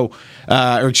allowed,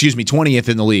 20th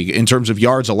in the league. in terms of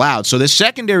yards allowed. So this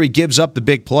secondary gives up the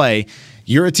big play.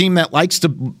 You're a team that likes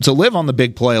to live on the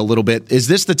big play a little bit. Is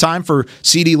this the time for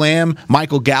CeeDee Lamb,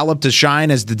 Michael Gallup to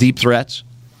shine as the deep threats?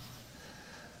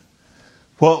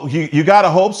 Well, you gotta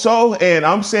hope so, and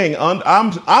I'm saying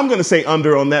I'm going to say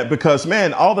under on that because,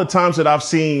 man, all the times that I've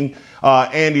seen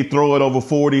Andy throw it over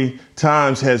 40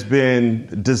 times has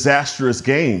been disastrous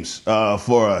games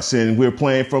for us, and we're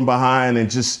playing from behind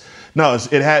and just. No,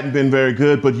 it hadn't been very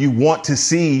good, but you want to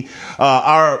see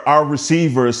our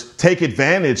receivers take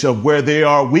advantage of where they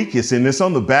are weakest, and it's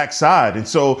on the backside. And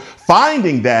so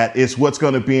finding that is what's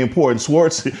going to be important.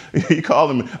 Schwartz, you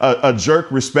call him a jerk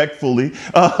respectfully,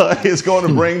 is going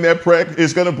to bring that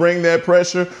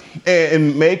pressure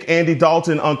and make Andy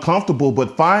Dalton uncomfortable.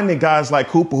 But finding guys like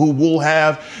Cooper who will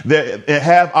have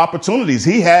opportunities.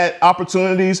 He had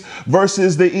opportunities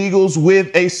versus the Eagles with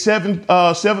a seventh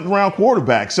round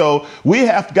quarterback. So we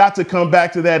have got to come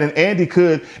back to that, and Andy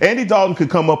Dalton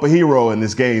could come up a hero in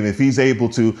this game if he's able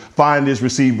to find his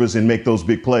receivers and make those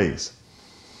big plays.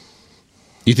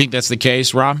 You think that's the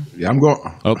case, Rob? Yeah, I'm going.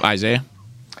 Oh, Isaiah?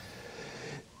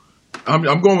 I'm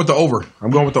going with the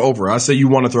over. I say you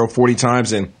want to throw 40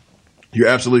 times, and you're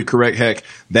absolutely correct, Heck.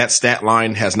 That stat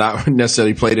line has not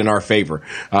necessarily played in our favor.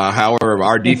 However,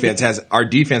 our defense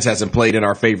hasn't played in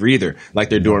our favor either, like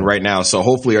they're doing right now. So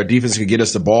hopefully our defense can get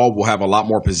us the ball. We'll have a lot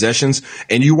more possessions,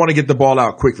 and you want to get the ball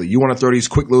out quickly. You want to throw these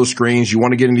quick little screens. You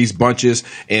want to get in these bunches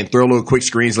and throw little quick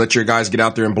screens. Let your guys get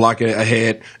out there and block it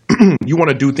ahead. You want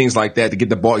to do things like that to get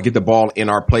the ball in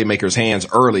our playmakers' hands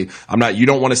early. You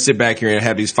don't want to sit back here and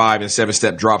have these 5 and 7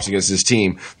 step drops against this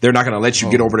team. They're not going to let you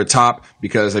get over the top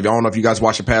because I don't know if you guys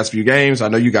watched the past few games. I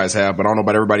know you guys have, but I don't know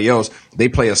about everybody else. They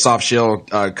play a soft shell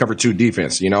cover 2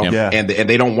 defense, and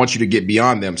they don't want you to get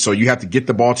beyond them. So you have to get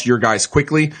the ball to your guys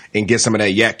quickly and get some of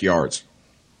that yak yards.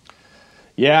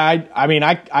 Yeah,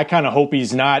 I kind of hope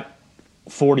he's not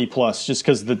 40 plus just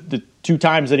because the 2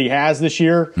 times that he has this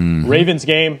year, Ravens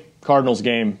game, Cardinals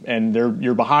game, and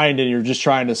you're behind and you're just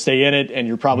trying to stay in it, and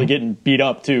you're probably getting beat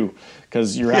up too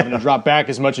because you're having to drop back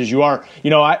as much as you are.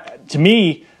 To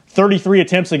me, 33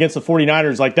 attempts against the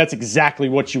 49ers, that's exactly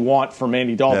what you want from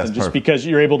Andy Dalton, just because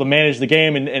you're able to manage the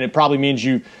game, and it probably means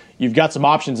you've got some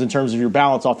options in terms of your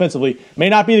balance offensively. May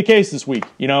not be the case this week,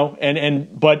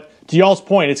 but to y'all's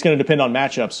point, it's going to depend on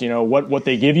matchups. What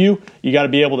they give you, you got to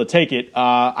be able to take it.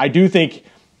 I do think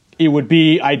it would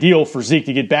be ideal for Zeke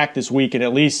to get back this week and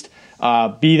at least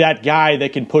be that guy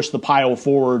that can push the pile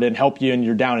forward and help you in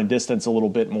your down and distance a little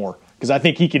bit more, because I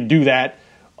think he can do that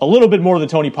a little bit more than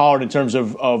Tony Pollard in terms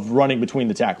of running between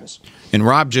the tackles. And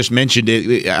Rob just mentioned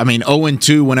it.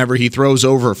 0-2 whenever he throws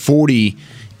over 40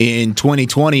 in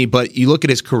 2020, but you look at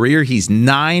his career, he's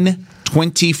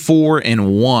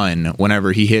 9-24-1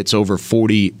 whenever he hits over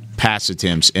 40 pass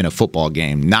attempts in a football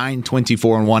game.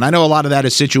 9-24-1. I know a lot of that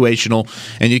is situational,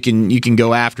 and you can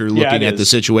go after looking at the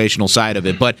situational side of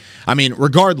it. But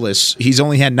regardless, he's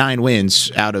only had 9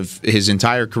 wins out of his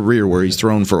entire career where he's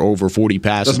thrown for over 40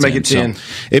 pass attempts. Let's make it 10. So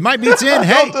it might be 10.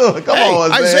 Hey, Come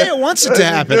on, Isaiah wants it to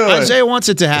happen. Isaiah wants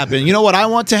it to happen. You know what I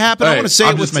want to happen? I want to say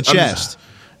it with my chest.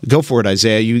 Go for it,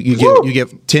 Isaiah. You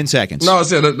get 10 seconds. No,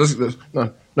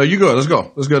 no, you go. Let's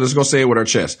go. Let's go say it with our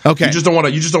chest. Okay. You just don't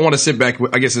want to sit back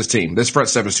against this team. This front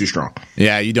 7 is too strong.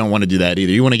 Yeah, you don't want to do that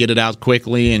either. You want to get it out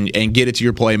quickly and get it to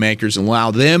your playmakers and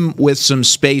allow them with some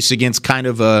space against kind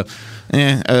of a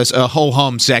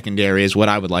ho-hum secondary is what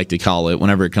I would like to call it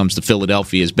whenever it comes to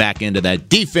Philadelphia's back into that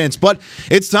defense. But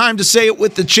it's time to say it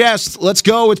with the chest. Let's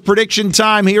go. It's prediction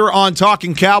time here on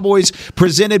Talking Cowboys,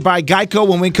 presented by Geico.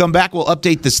 When we come back, we'll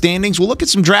update the standings. We'll look at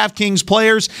some DraftKings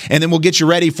players, and then we'll get you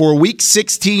ready for Week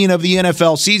 16 of the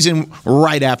NFL season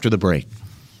right after the break.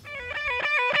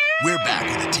 We're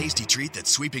back with a tasty treat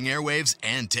that's sweeping airwaves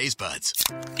and taste buds.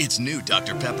 It's new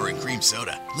Dr. Pepper and Cream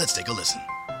Soda. Let's take a listen.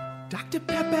 Dr.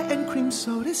 Pepper and Cream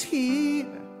Soda's here.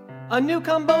 A new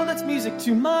combo that's music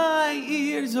to my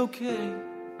ears, okay.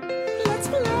 Let's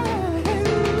play.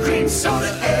 Cream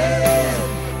Soda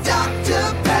and Dr.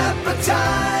 Pepper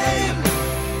time.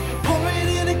 Pour it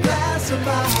in a glass of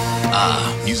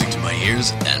ice. Music to my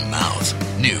ears and mouth.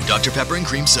 New Dr. Pepper and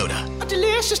Cream Soda. A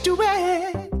delicious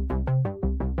duet.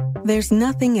 There's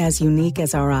nothing as unique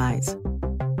as our eyes,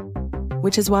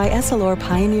 which is why Essilor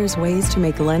pioneers ways to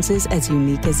make lenses as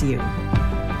unique as you.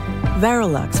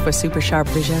 Verilux for super sharp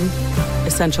vision,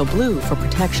 Essential Blue for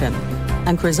protection,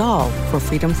 and Crizal for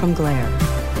freedom from glare.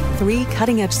 3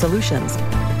 cutting-edge solutions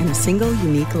in a single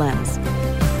unique lens.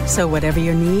 So whatever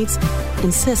your needs,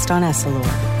 insist on Essilor.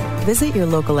 Visit your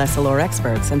local Essilor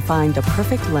experts and find the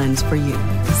perfect lens for you.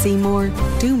 See more,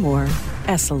 do more,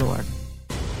 Essilor.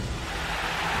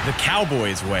 The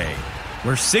Cowboys way.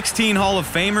 where 16 Hall of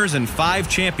Famers and 5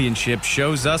 championships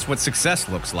shows us what success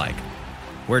looks like,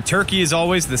 where turkey is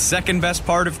always the second best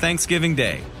part of Thanksgiving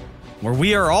Day, where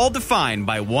we are all defined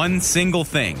by one single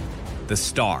thing, the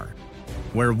star,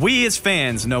 where we as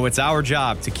fans know it's our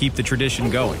job to keep the tradition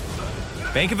going.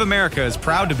 Bank of America is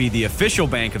proud to be the official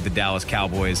bank of the Dallas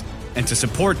Cowboys and to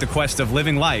support the quest of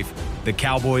living life the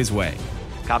Cowboys way.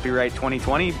 Copyright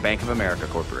 2020, Bank of America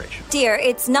Corporation. Dear,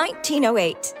 it's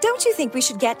 1908. Don't you think we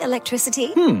should get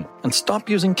electricity? And stop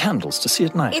using candles to see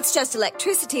at night. It's just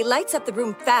electricity lights up the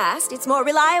room fast. It's more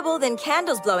reliable than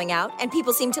candles blowing out, and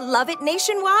people seem to love it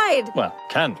nationwide. Well,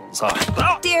 candles are...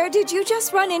 Dear, did you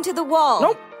just run into the wall?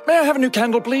 Nope. May I have a new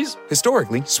candle, please?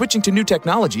 Historically, switching to new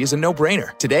technology is a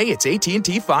no-brainer. Today, it's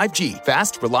AT&T 5G.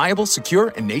 Fast, reliable,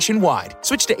 secure, and nationwide.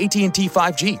 Switch to AT&T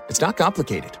 5G. It's not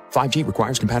complicated. 5G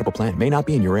requires compatible plan. May not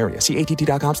be in your area. See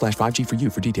att.com/5G for you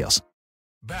for details.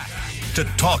 Back to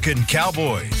Talkin'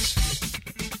 Cowboys.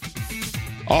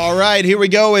 All right, here we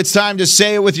go. It's time to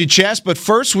say it with your chest. But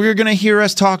first, we're going to hear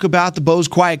us talk about the Bose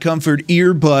Quiet Comfort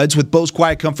earbuds. With Bose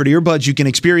Quiet Comfort earbuds, you can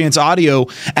experience audio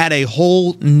at a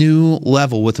whole new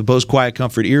level with the Bose Quiet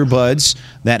Comfort earbuds.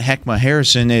 That Heckma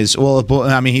Harrison is,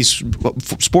 he's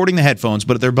sporting the headphones,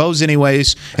 but they're Bose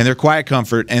anyways, and they're Quiet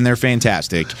Comfort, and they're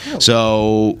fantastic.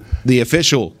 So the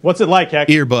official what's it like, Heck?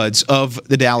 Earbuds of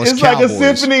the Dallas Cowboys. It's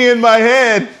like a symphony in my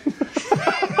head.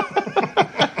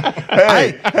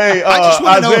 I just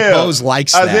want to know if Bose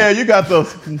likes that. Isaiah, you got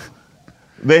those.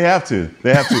 They have to.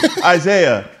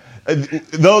 Isaiah,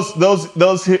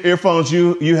 those earphones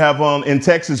you have on in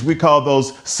Texas, we call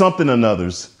those something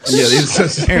anothers. Yeah,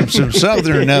 some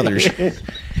something anothers.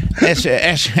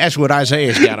 That's what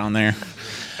Isaiah's got on there.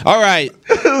 All right,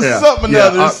 something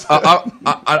others.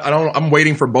 I'm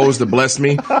waiting for Bose to bless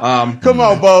me. Come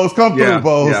on, Bose, come through,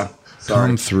 Bose. Yeah.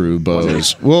 Come through,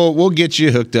 Bose. We'll get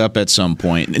you hooked up at some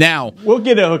point. Now we'll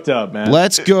get it hooked up, man.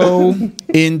 Let's go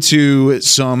into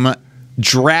some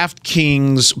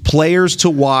DraftKings players to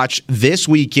watch this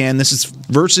weekend. This is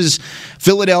versus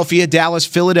Philadelphia, Dallas,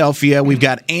 Philadelphia. We've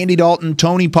got Andy Dalton,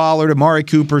 Tony Pollard, Amari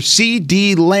Cooper,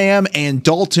 CeeDee Lamb, and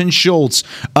Dalton Schultz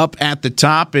up at the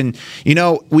top. And,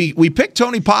 we picked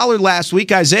Tony Pollard last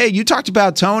week. Isaiah, you talked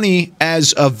about Tony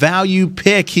as a value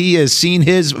pick. He has seen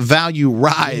his value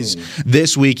rise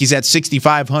this week. He's at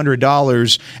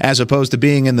 $6,500 as opposed to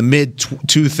being in the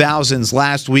mid-2000s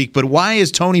last week. But why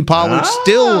is Tony Pollard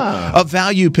still a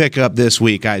value pickup this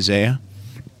week, Isaiah?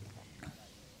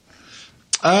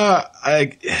 So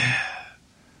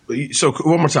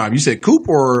one more time. You said Coop,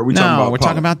 or are we talking about? We're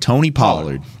talking about Tony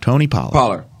Pollard. Tony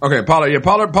Pollard. Okay, Pollard. Yeah,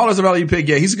 Pollard's a value pick.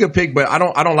 Yeah, he's a good pick, but I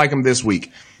don't like him this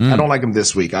week. I don't like him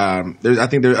this week. I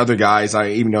think there are other guys.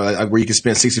 Even though where you can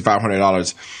spend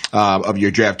 $6,500 of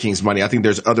your DraftKings money, I think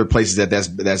there's other places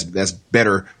that's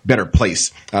better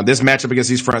place. This matchup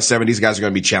against these front seven, these guys are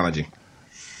going to be challenging.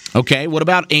 Okay, what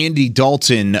about Andy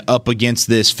Dalton up against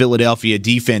this Philadelphia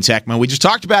defense, Heckman? We just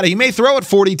talked about it. He may throw it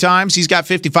 40 times. He's got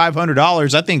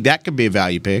 $5,500. I think that could be a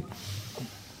value pick.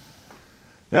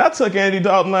 Yeah, I took Andy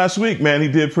Dalton last week, man. He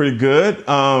did pretty good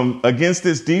against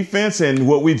this defense, and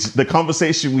the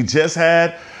conversation we just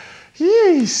had.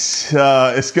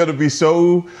 It's going to be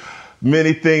so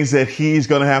many things that he's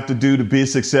going to have to do to be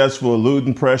successful,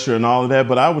 eluding pressure and all of that.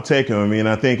 But I would take him. I mean,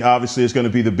 I think obviously it's going to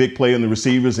be the big play in the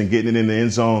receivers and getting it in the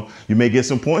end zone. You may get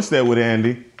some points there with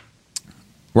Andy.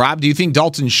 Rob, do you think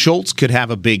Dalton Schultz could have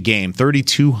a big game?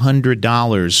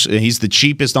 $3,200. He's the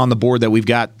cheapest on the board that we've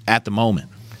got at the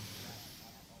moment.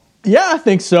 Yeah, I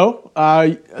think so.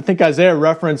 I think Isaiah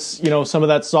referenced, some of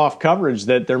that soft coverage,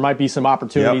 that there might be some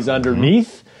opportunities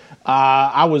underneath.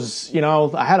 I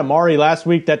had Amari last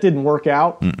week. That didn't work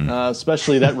out,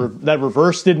 especially that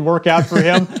reverse didn't work out for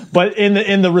him. But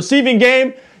in the receiving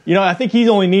game, I think he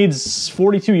only needs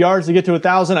 42 yards to get to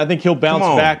 1,000. I think he'll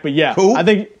bounce back. But yeah, cool. I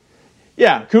think.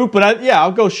 Yeah, Coop, but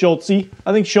I'll go Schultz. I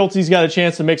think Schultz got a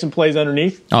chance to make some plays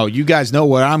underneath. Oh, you guys know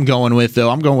what I'm going with, though.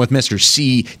 I'm going with Mr.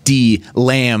 CeeDee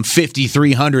Lamb,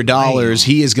 $5,300.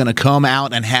 He is going to come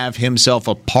out and have himself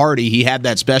a party. He had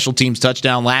that special teams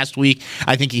touchdown last week.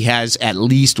 I think he has at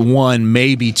least one,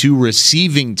 maybe two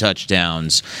receiving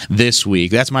touchdowns this week.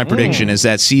 That's my prediction, is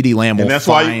that CeeDee Lamb will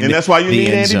find And that's why you need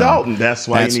Andy Dalton. That's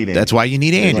why you need Andy. That's why you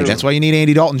need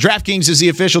Andy Dalton. DraftKings is the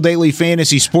official daily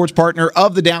fantasy sports partner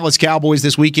of the Dallas Cowboys.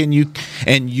 This weekend,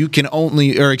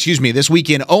 this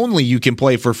weekend only, you can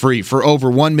play for free for over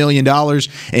 $1 million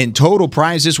in total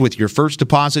prizes with your first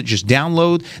deposit. Just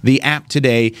download the app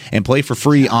today and play for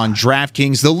free on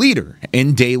DraftKings, the leader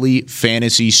in daily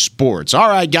fantasy sports. All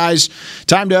right, guys,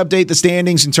 time to update the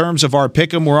standings in terms of our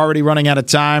pick'em. We're already running out of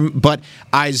time, but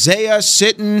Isaiah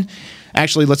sitting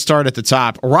Actually, let's start at the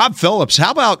top. Rob Phillips.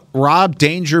 How about Rob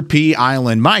Danger P.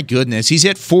 Island? My goodness, he's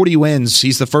hit 40 wins.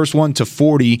 He's the first one to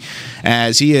 40,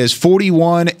 as he is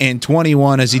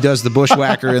 41-21 as he does the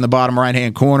bushwhacker in the bottom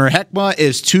right-hand corner. Heckma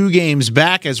is 2 games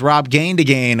back as Rob gained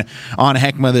again on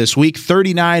Heckma this week,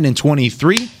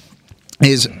 39-23.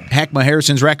 Is Heckma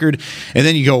Harrison's record, and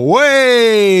then you go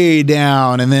way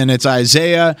down, and then it's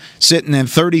Isaiah sitting in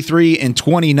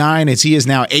 33-29 as he is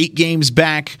now 8 games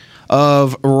back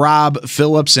of Rob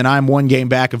Phillips, and I'm 1 game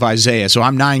back of Isaiah, so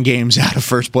I'm 9 games out of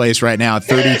first place right now at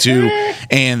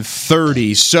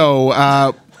 32-30.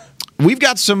 So we've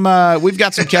got some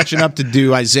catching up to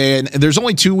do, Isaiah. And there's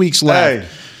only 2 weeks left. Hey.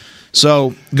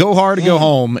 So go hard or go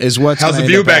home is what's how's the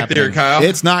view back there, Kyle?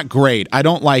 It's not great. I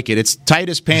don't like it. It's tight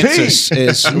as pants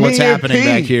is what's happening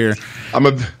back here. I'm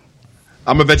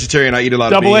a vegetarian. I eat a lot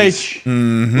Double of beans. H.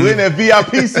 Mm-hmm. We're in that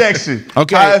VIP section.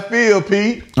 Okay. How I feel,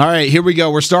 Pete? All right, here we go.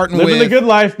 We're starting living the good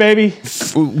life, baby.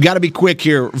 Got to be quick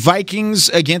here. Vikings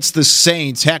against the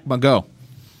Saints. Heckma, go.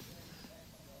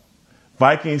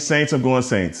 Vikings, Saints. I'm going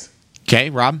Saints. Okay,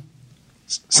 Rob.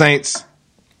 Saints.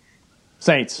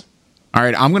 All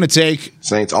right, I'm going to take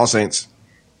Saints. All Saints.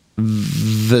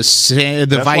 The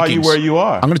That's Vikings. Why you where you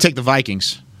are. I'm going to take the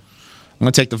Vikings. I'm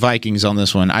going to take the Vikings on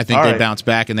this one. I think they bounce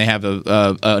back and they have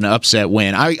an upset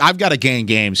win. I've got to gain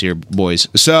games here, boys.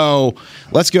 So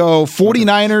let's go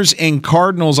 49ers and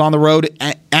Cardinals on the road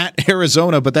at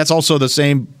Arizona, but that's also the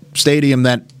same stadium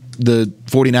that the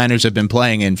 49ers have been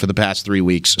playing in for the past 3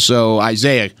 weeks. So,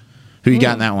 Isaiah, who you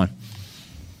got in that one?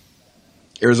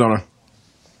 Arizona.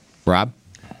 Rob?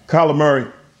 Kyler Murray.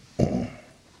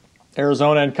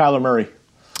 Arizona and Kyler Murray.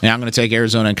 Yeah, I'm going to take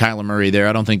Arizona and Kyler Murray there.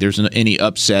 I don't think there's any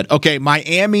upset. Okay,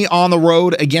 Miami on the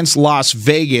road against Las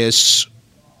Vegas.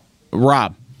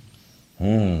 Rob.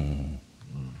 Who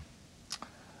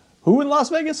in Las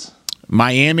Vegas?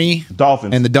 Miami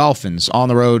Dolphins. And the Dolphins on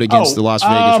the road against the Las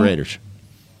Vegas Raiders.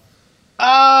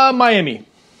 Miami.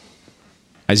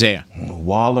 Isaiah.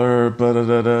 Waller.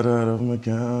 Oh, my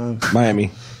God.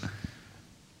 Miami.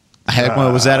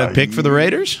 Heckma, was that a pick for the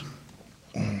Raiders?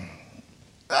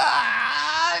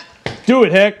 Do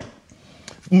it, Heck.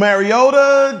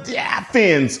 Mariota,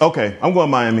 Fins. Okay, I'm going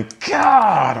Miami.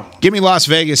 God. Give me Las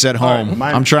Vegas at home.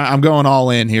 Right, I'm going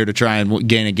all in here to try and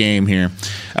gain a game here.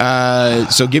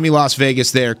 So give me Las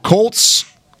Vegas there. Colts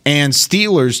and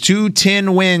Steelers, 2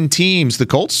 10-win teams. The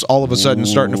Colts all of a sudden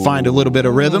starting to find a little bit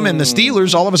of rhythm, and the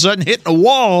Steelers all of a sudden hitting a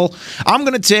wall. I'm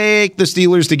going to take the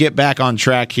Steelers to get back on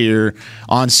track here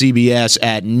on CBS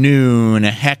at noon.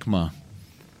 Heckma.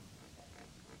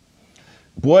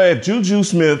 Boy, if Juju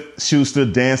Smith-Schuster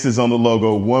dances on the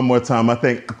logo one more time, I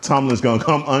think Tomlin's going to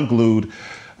come unglued.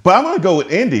 But I'm going to go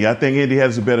with Indy. I think Indy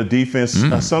has a better defense.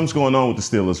 Something's going on with the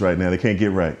Steelers right now. They can't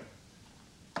get right.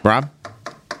 Rob?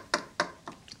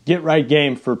 Get right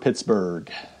game for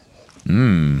Pittsburgh.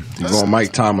 You're going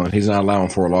Mike Tomlin. He's not allowing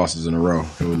 4 losses in a row.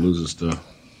 He will lose his stuff.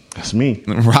 That's me.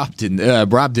 Rob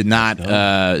did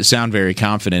not sound very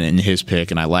confident in his pick,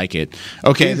 and I like it.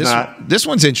 Okay, this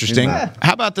one's interesting.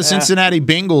 How about the Cincinnati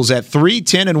Bengals at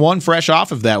 3-10-1, fresh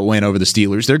off of that win over the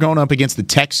Steelers? They're going up against the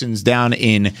Texans down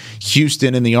in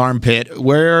Houston in the armpit.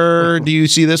 Where do you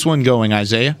see this one going,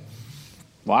 Isaiah?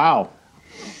 Wow.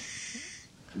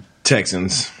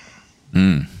 Texans.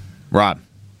 Rob.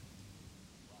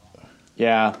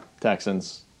 Yeah,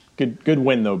 Texans. Good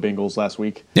win, though, Bengals last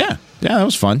week. Yeah, that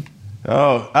was fun.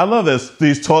 Oh, I love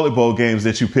these toilet bowl games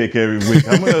that you pick every week.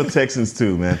 I'm going to go Texans,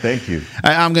 too, man. Thank you.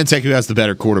 I'm going to take who has the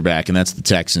better quarterback, and that's the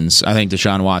Texans. I think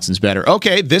Deshaun Watson's better.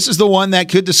 Okay, this is the one that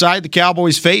could decide the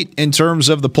Cowboys' fate in terms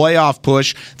of the playoff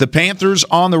push. The Panthers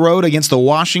on the road against the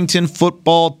Washington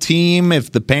football team.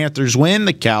 If the Panthers win,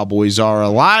 the Cowboys are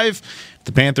alive. If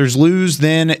the Panthers lose,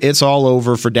 then it's all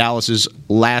over for Dallas's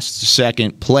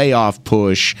last-second playoff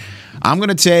push. I'm going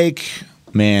to take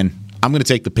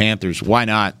the Panthers. Why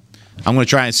not? I'm going to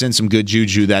try and send some good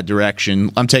juju that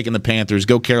direction. I'm taking the Panthers.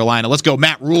 Go Carolina. Let's go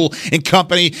Matt Rule and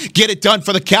company. Get it done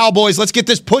for the Cowboys. Let's get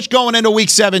this push going into Week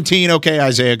 17. Okay,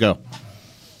 Isaiah, go.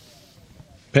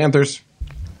 Panthers.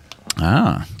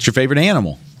 It's your favorite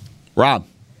animal. Rob.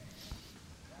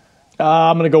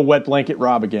 I'm going to go wet blanket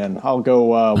Rob again. I'll go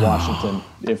Washington.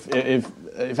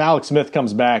 If Alex Smith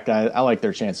comes back, I like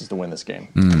their chances to win this game.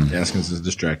 Haskins is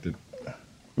distracted.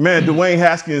 Man, Dwayne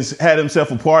Haskins had himself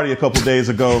a party a couple days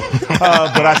ago,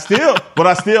 but I still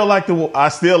like to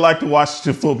watch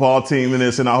the football team in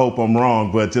this, and I hope I'm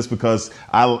wrong. But just because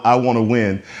I want to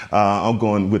win, I'm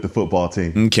going with the football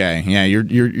team. Okay, yeah,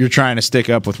 you're trying to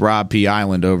stick up with Rob P.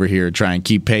 Island over here, try and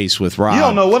keep pace with Rob. You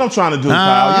don't know what I'm trying to do,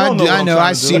 Kyle. I know.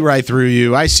 I see right through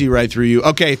you. I see right through you.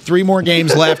 Okay, 3 more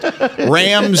games left.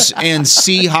 Rams and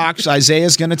Seahawks.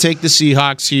 Isaiah's going to take the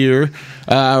Seahawks here.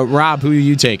 Rob, who are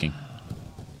you taking?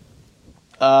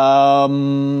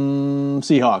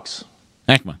 Seahawks.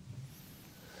 Heckma.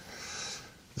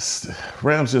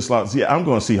 Rams just lost. Yeah, I'm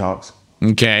going Seahawks.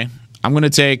 Okay, I'm going to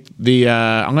take the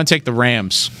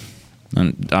Rams.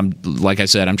 And I'm like I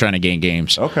said, I'm trying to gain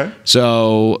games. Okay.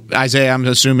 So Isaiah, I'm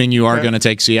assuming you are going to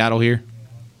take Seattle here.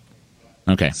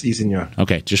 Okay. Si, senor.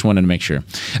 Okay, just wanted to make sure.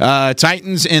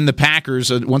 Titans and the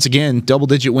Packers, once again,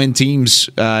 double-digit win teams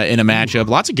in a matchup.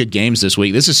 Lots of good games this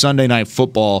week. This is Sunday Night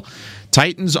Football.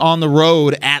 Titans on the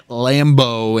road at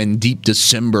Lambeau in deep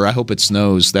December. I hope it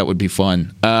snows. That would be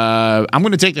fun. I'm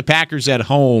going to take the Packers at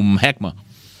home. Heckma.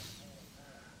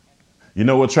 You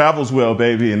know what travels well,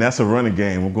 baby, and that's a running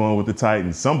game. We're going with the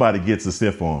Titans. Somebody gets a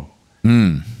stiff arm.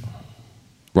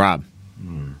 Rob.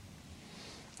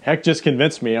 Heck just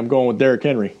convinced me. I'm going with Derrick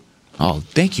Henry. Oh,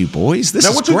 thank you, boys. This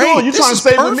now, is what you great. doing? You trying to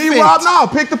say with me, Rob? No,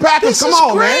 pick the Packers. Come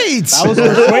on, man. That was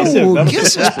persuasive.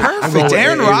 This is perfect.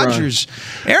 Aaron Rodgers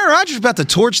about to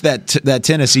torch that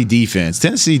Tennessee defense.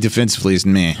 Tennessee defensively is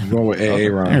meh. I'm going with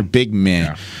Aaron. They're big men.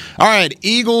 Yeah. All right,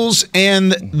 Eagles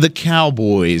and the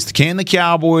Cowboys. Can the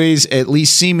Cowboys at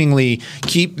least seemingly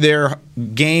keep their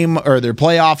game or their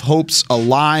playoff hopes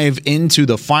alive into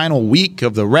the final week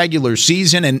of the regular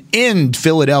season and end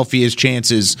Philadelphia's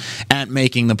chances at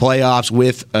making the playoffs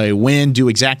with a win? Do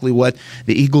exactly what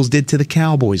the Eagles did to the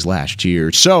Cowboys last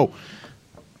year. So,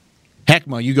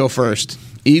 Heckma, you go first.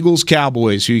 Eagles,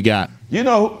 Cowboys, who you got? You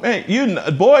know, man, you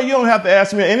don't have to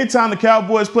ask me. Anytime the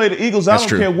Cowboys play the Eagles, I don't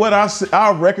care what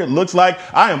our record looks like.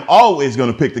 I am always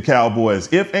going to pick the Cowboys.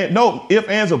 If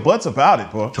ands, or buts about it,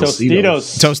 bro.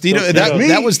 Tostitos.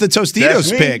 That was the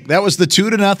Tostitos pick. That was the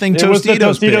 2-0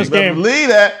 Tostitos pick. Game. Believe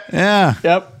that. Yeah.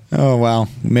 Yep. Oh, wow.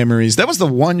 Memories. That was the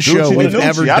one show we've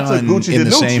ever done in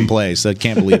the same place. I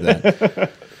can't believe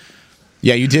that.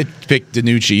 Yeah, you did pick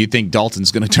DiNucci. You think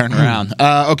Dalton's going to turn around.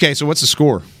 Okay, so what's the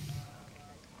score?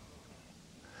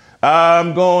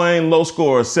 I'm going low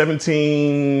score,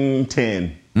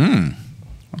 17-10.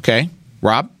 Okay.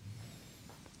 Rob?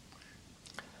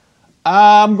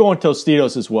 I'm going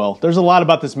Tostitos as well. There's a lot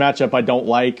about this matchup I don't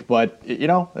like, but,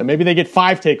 maybe they get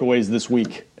 5 takeaways this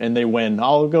week and they win.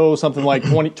 I'll go something like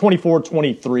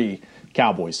 24-23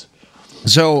 Cowboys.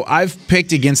 So I've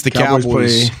picked against the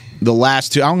Cowboys the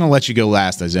last 2. I'm going to let you go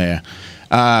last, Isaiah.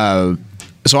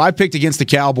 So I picked against the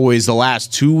Cowboys the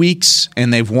last 2 weeks,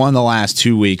 and they've won the last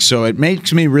 2 weeks. So it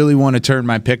makes me really want to turn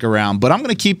my pick around. But I'm going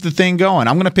to keep the thing going.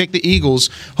 I'm going to pick the Eagles,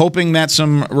 hoping that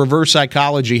some reverse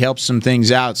psychology helps some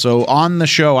things out. So on the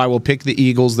show, I will pick the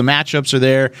Eagles. The matchups are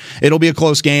there. It'll be a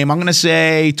close game. I'm going to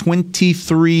say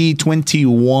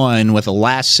 23-21 with a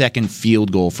last-second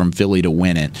field goal from Philly to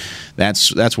win it.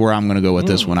 That's where I'm going to go with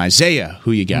this one. Isaiah,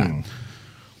 who you got?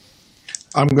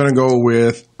 I'm gonna go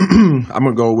with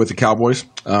the Cowboys.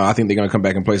 I think they're gonna come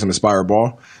back and play some inspired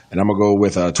ball, and I'm gonna go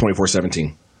with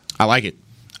 24-17. I like it.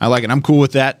 I'm cool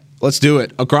with that. Let's do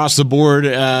it across the board,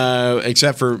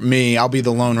 except for me. I'll be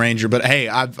the Lone Ranger. But, hey,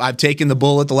 I've taken the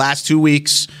bullet the last 2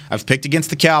 weeks. I've picked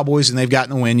against the Cowboys, and they've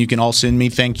gotten a win. You can all send me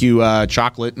thank you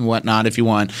chocolate and whatnot if you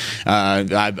want.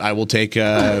 I will take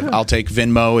I'll take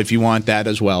Venmo if you want that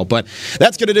as well. But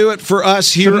that's going to do it for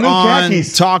us here on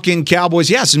khakis. Talking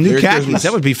Cowboys. Yeah, some new khakis.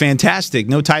 That would be fantastic.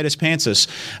 No Titus Pantsus.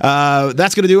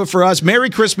 That's going to do it for us. Merry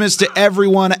Christmas to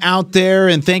everyone out there,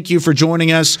 and thank you for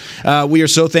joining us. We are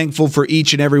so thankful for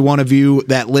each and every one of you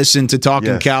that listen to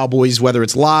Talking Cowboys, whether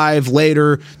it's live,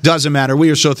 later, doesn't matter. We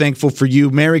are so thankful for you.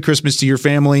 Merry Christmas to your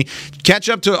family. Catch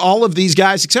up to all of these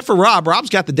guys, except for Rob. Rob's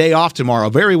got the day off tomorrow.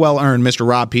 Very well earned, Mr.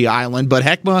 Rob P. Island. But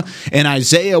Heckma and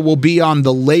Isaiah will be on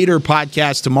the later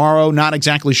podcast tomorrow. Not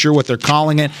exactly sure what they're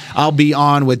calling it. I'll be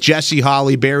on with Jesse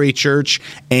Holly, Barry Church,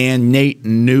 and Nate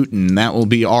Newton. That will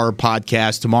be our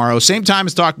podcast tomorrow. Same time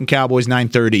as Talking Cowboys,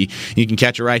 9:30. You can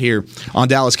catch it right here on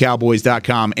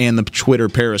DallasCowboys.com and the Twitter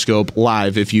Periscope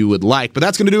live if you would like. But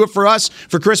that's going to do it for us.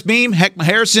 For Chris Beam, Heckma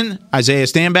Harrison, Isaiah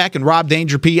Stanback, and Rob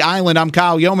Danger P. Island, I'm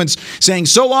Kyle Yeomans saying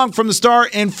so long from the Star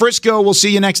in Frisco. We'll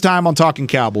see you next time on Talking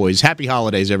Cowboys. Happy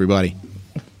holidays, everybody.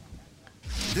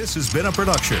 This has been a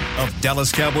production of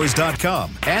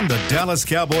DallasCowboys.com and the Dallas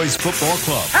Cowboys Football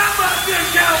Club. How about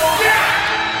this, Cowboys? Yeah!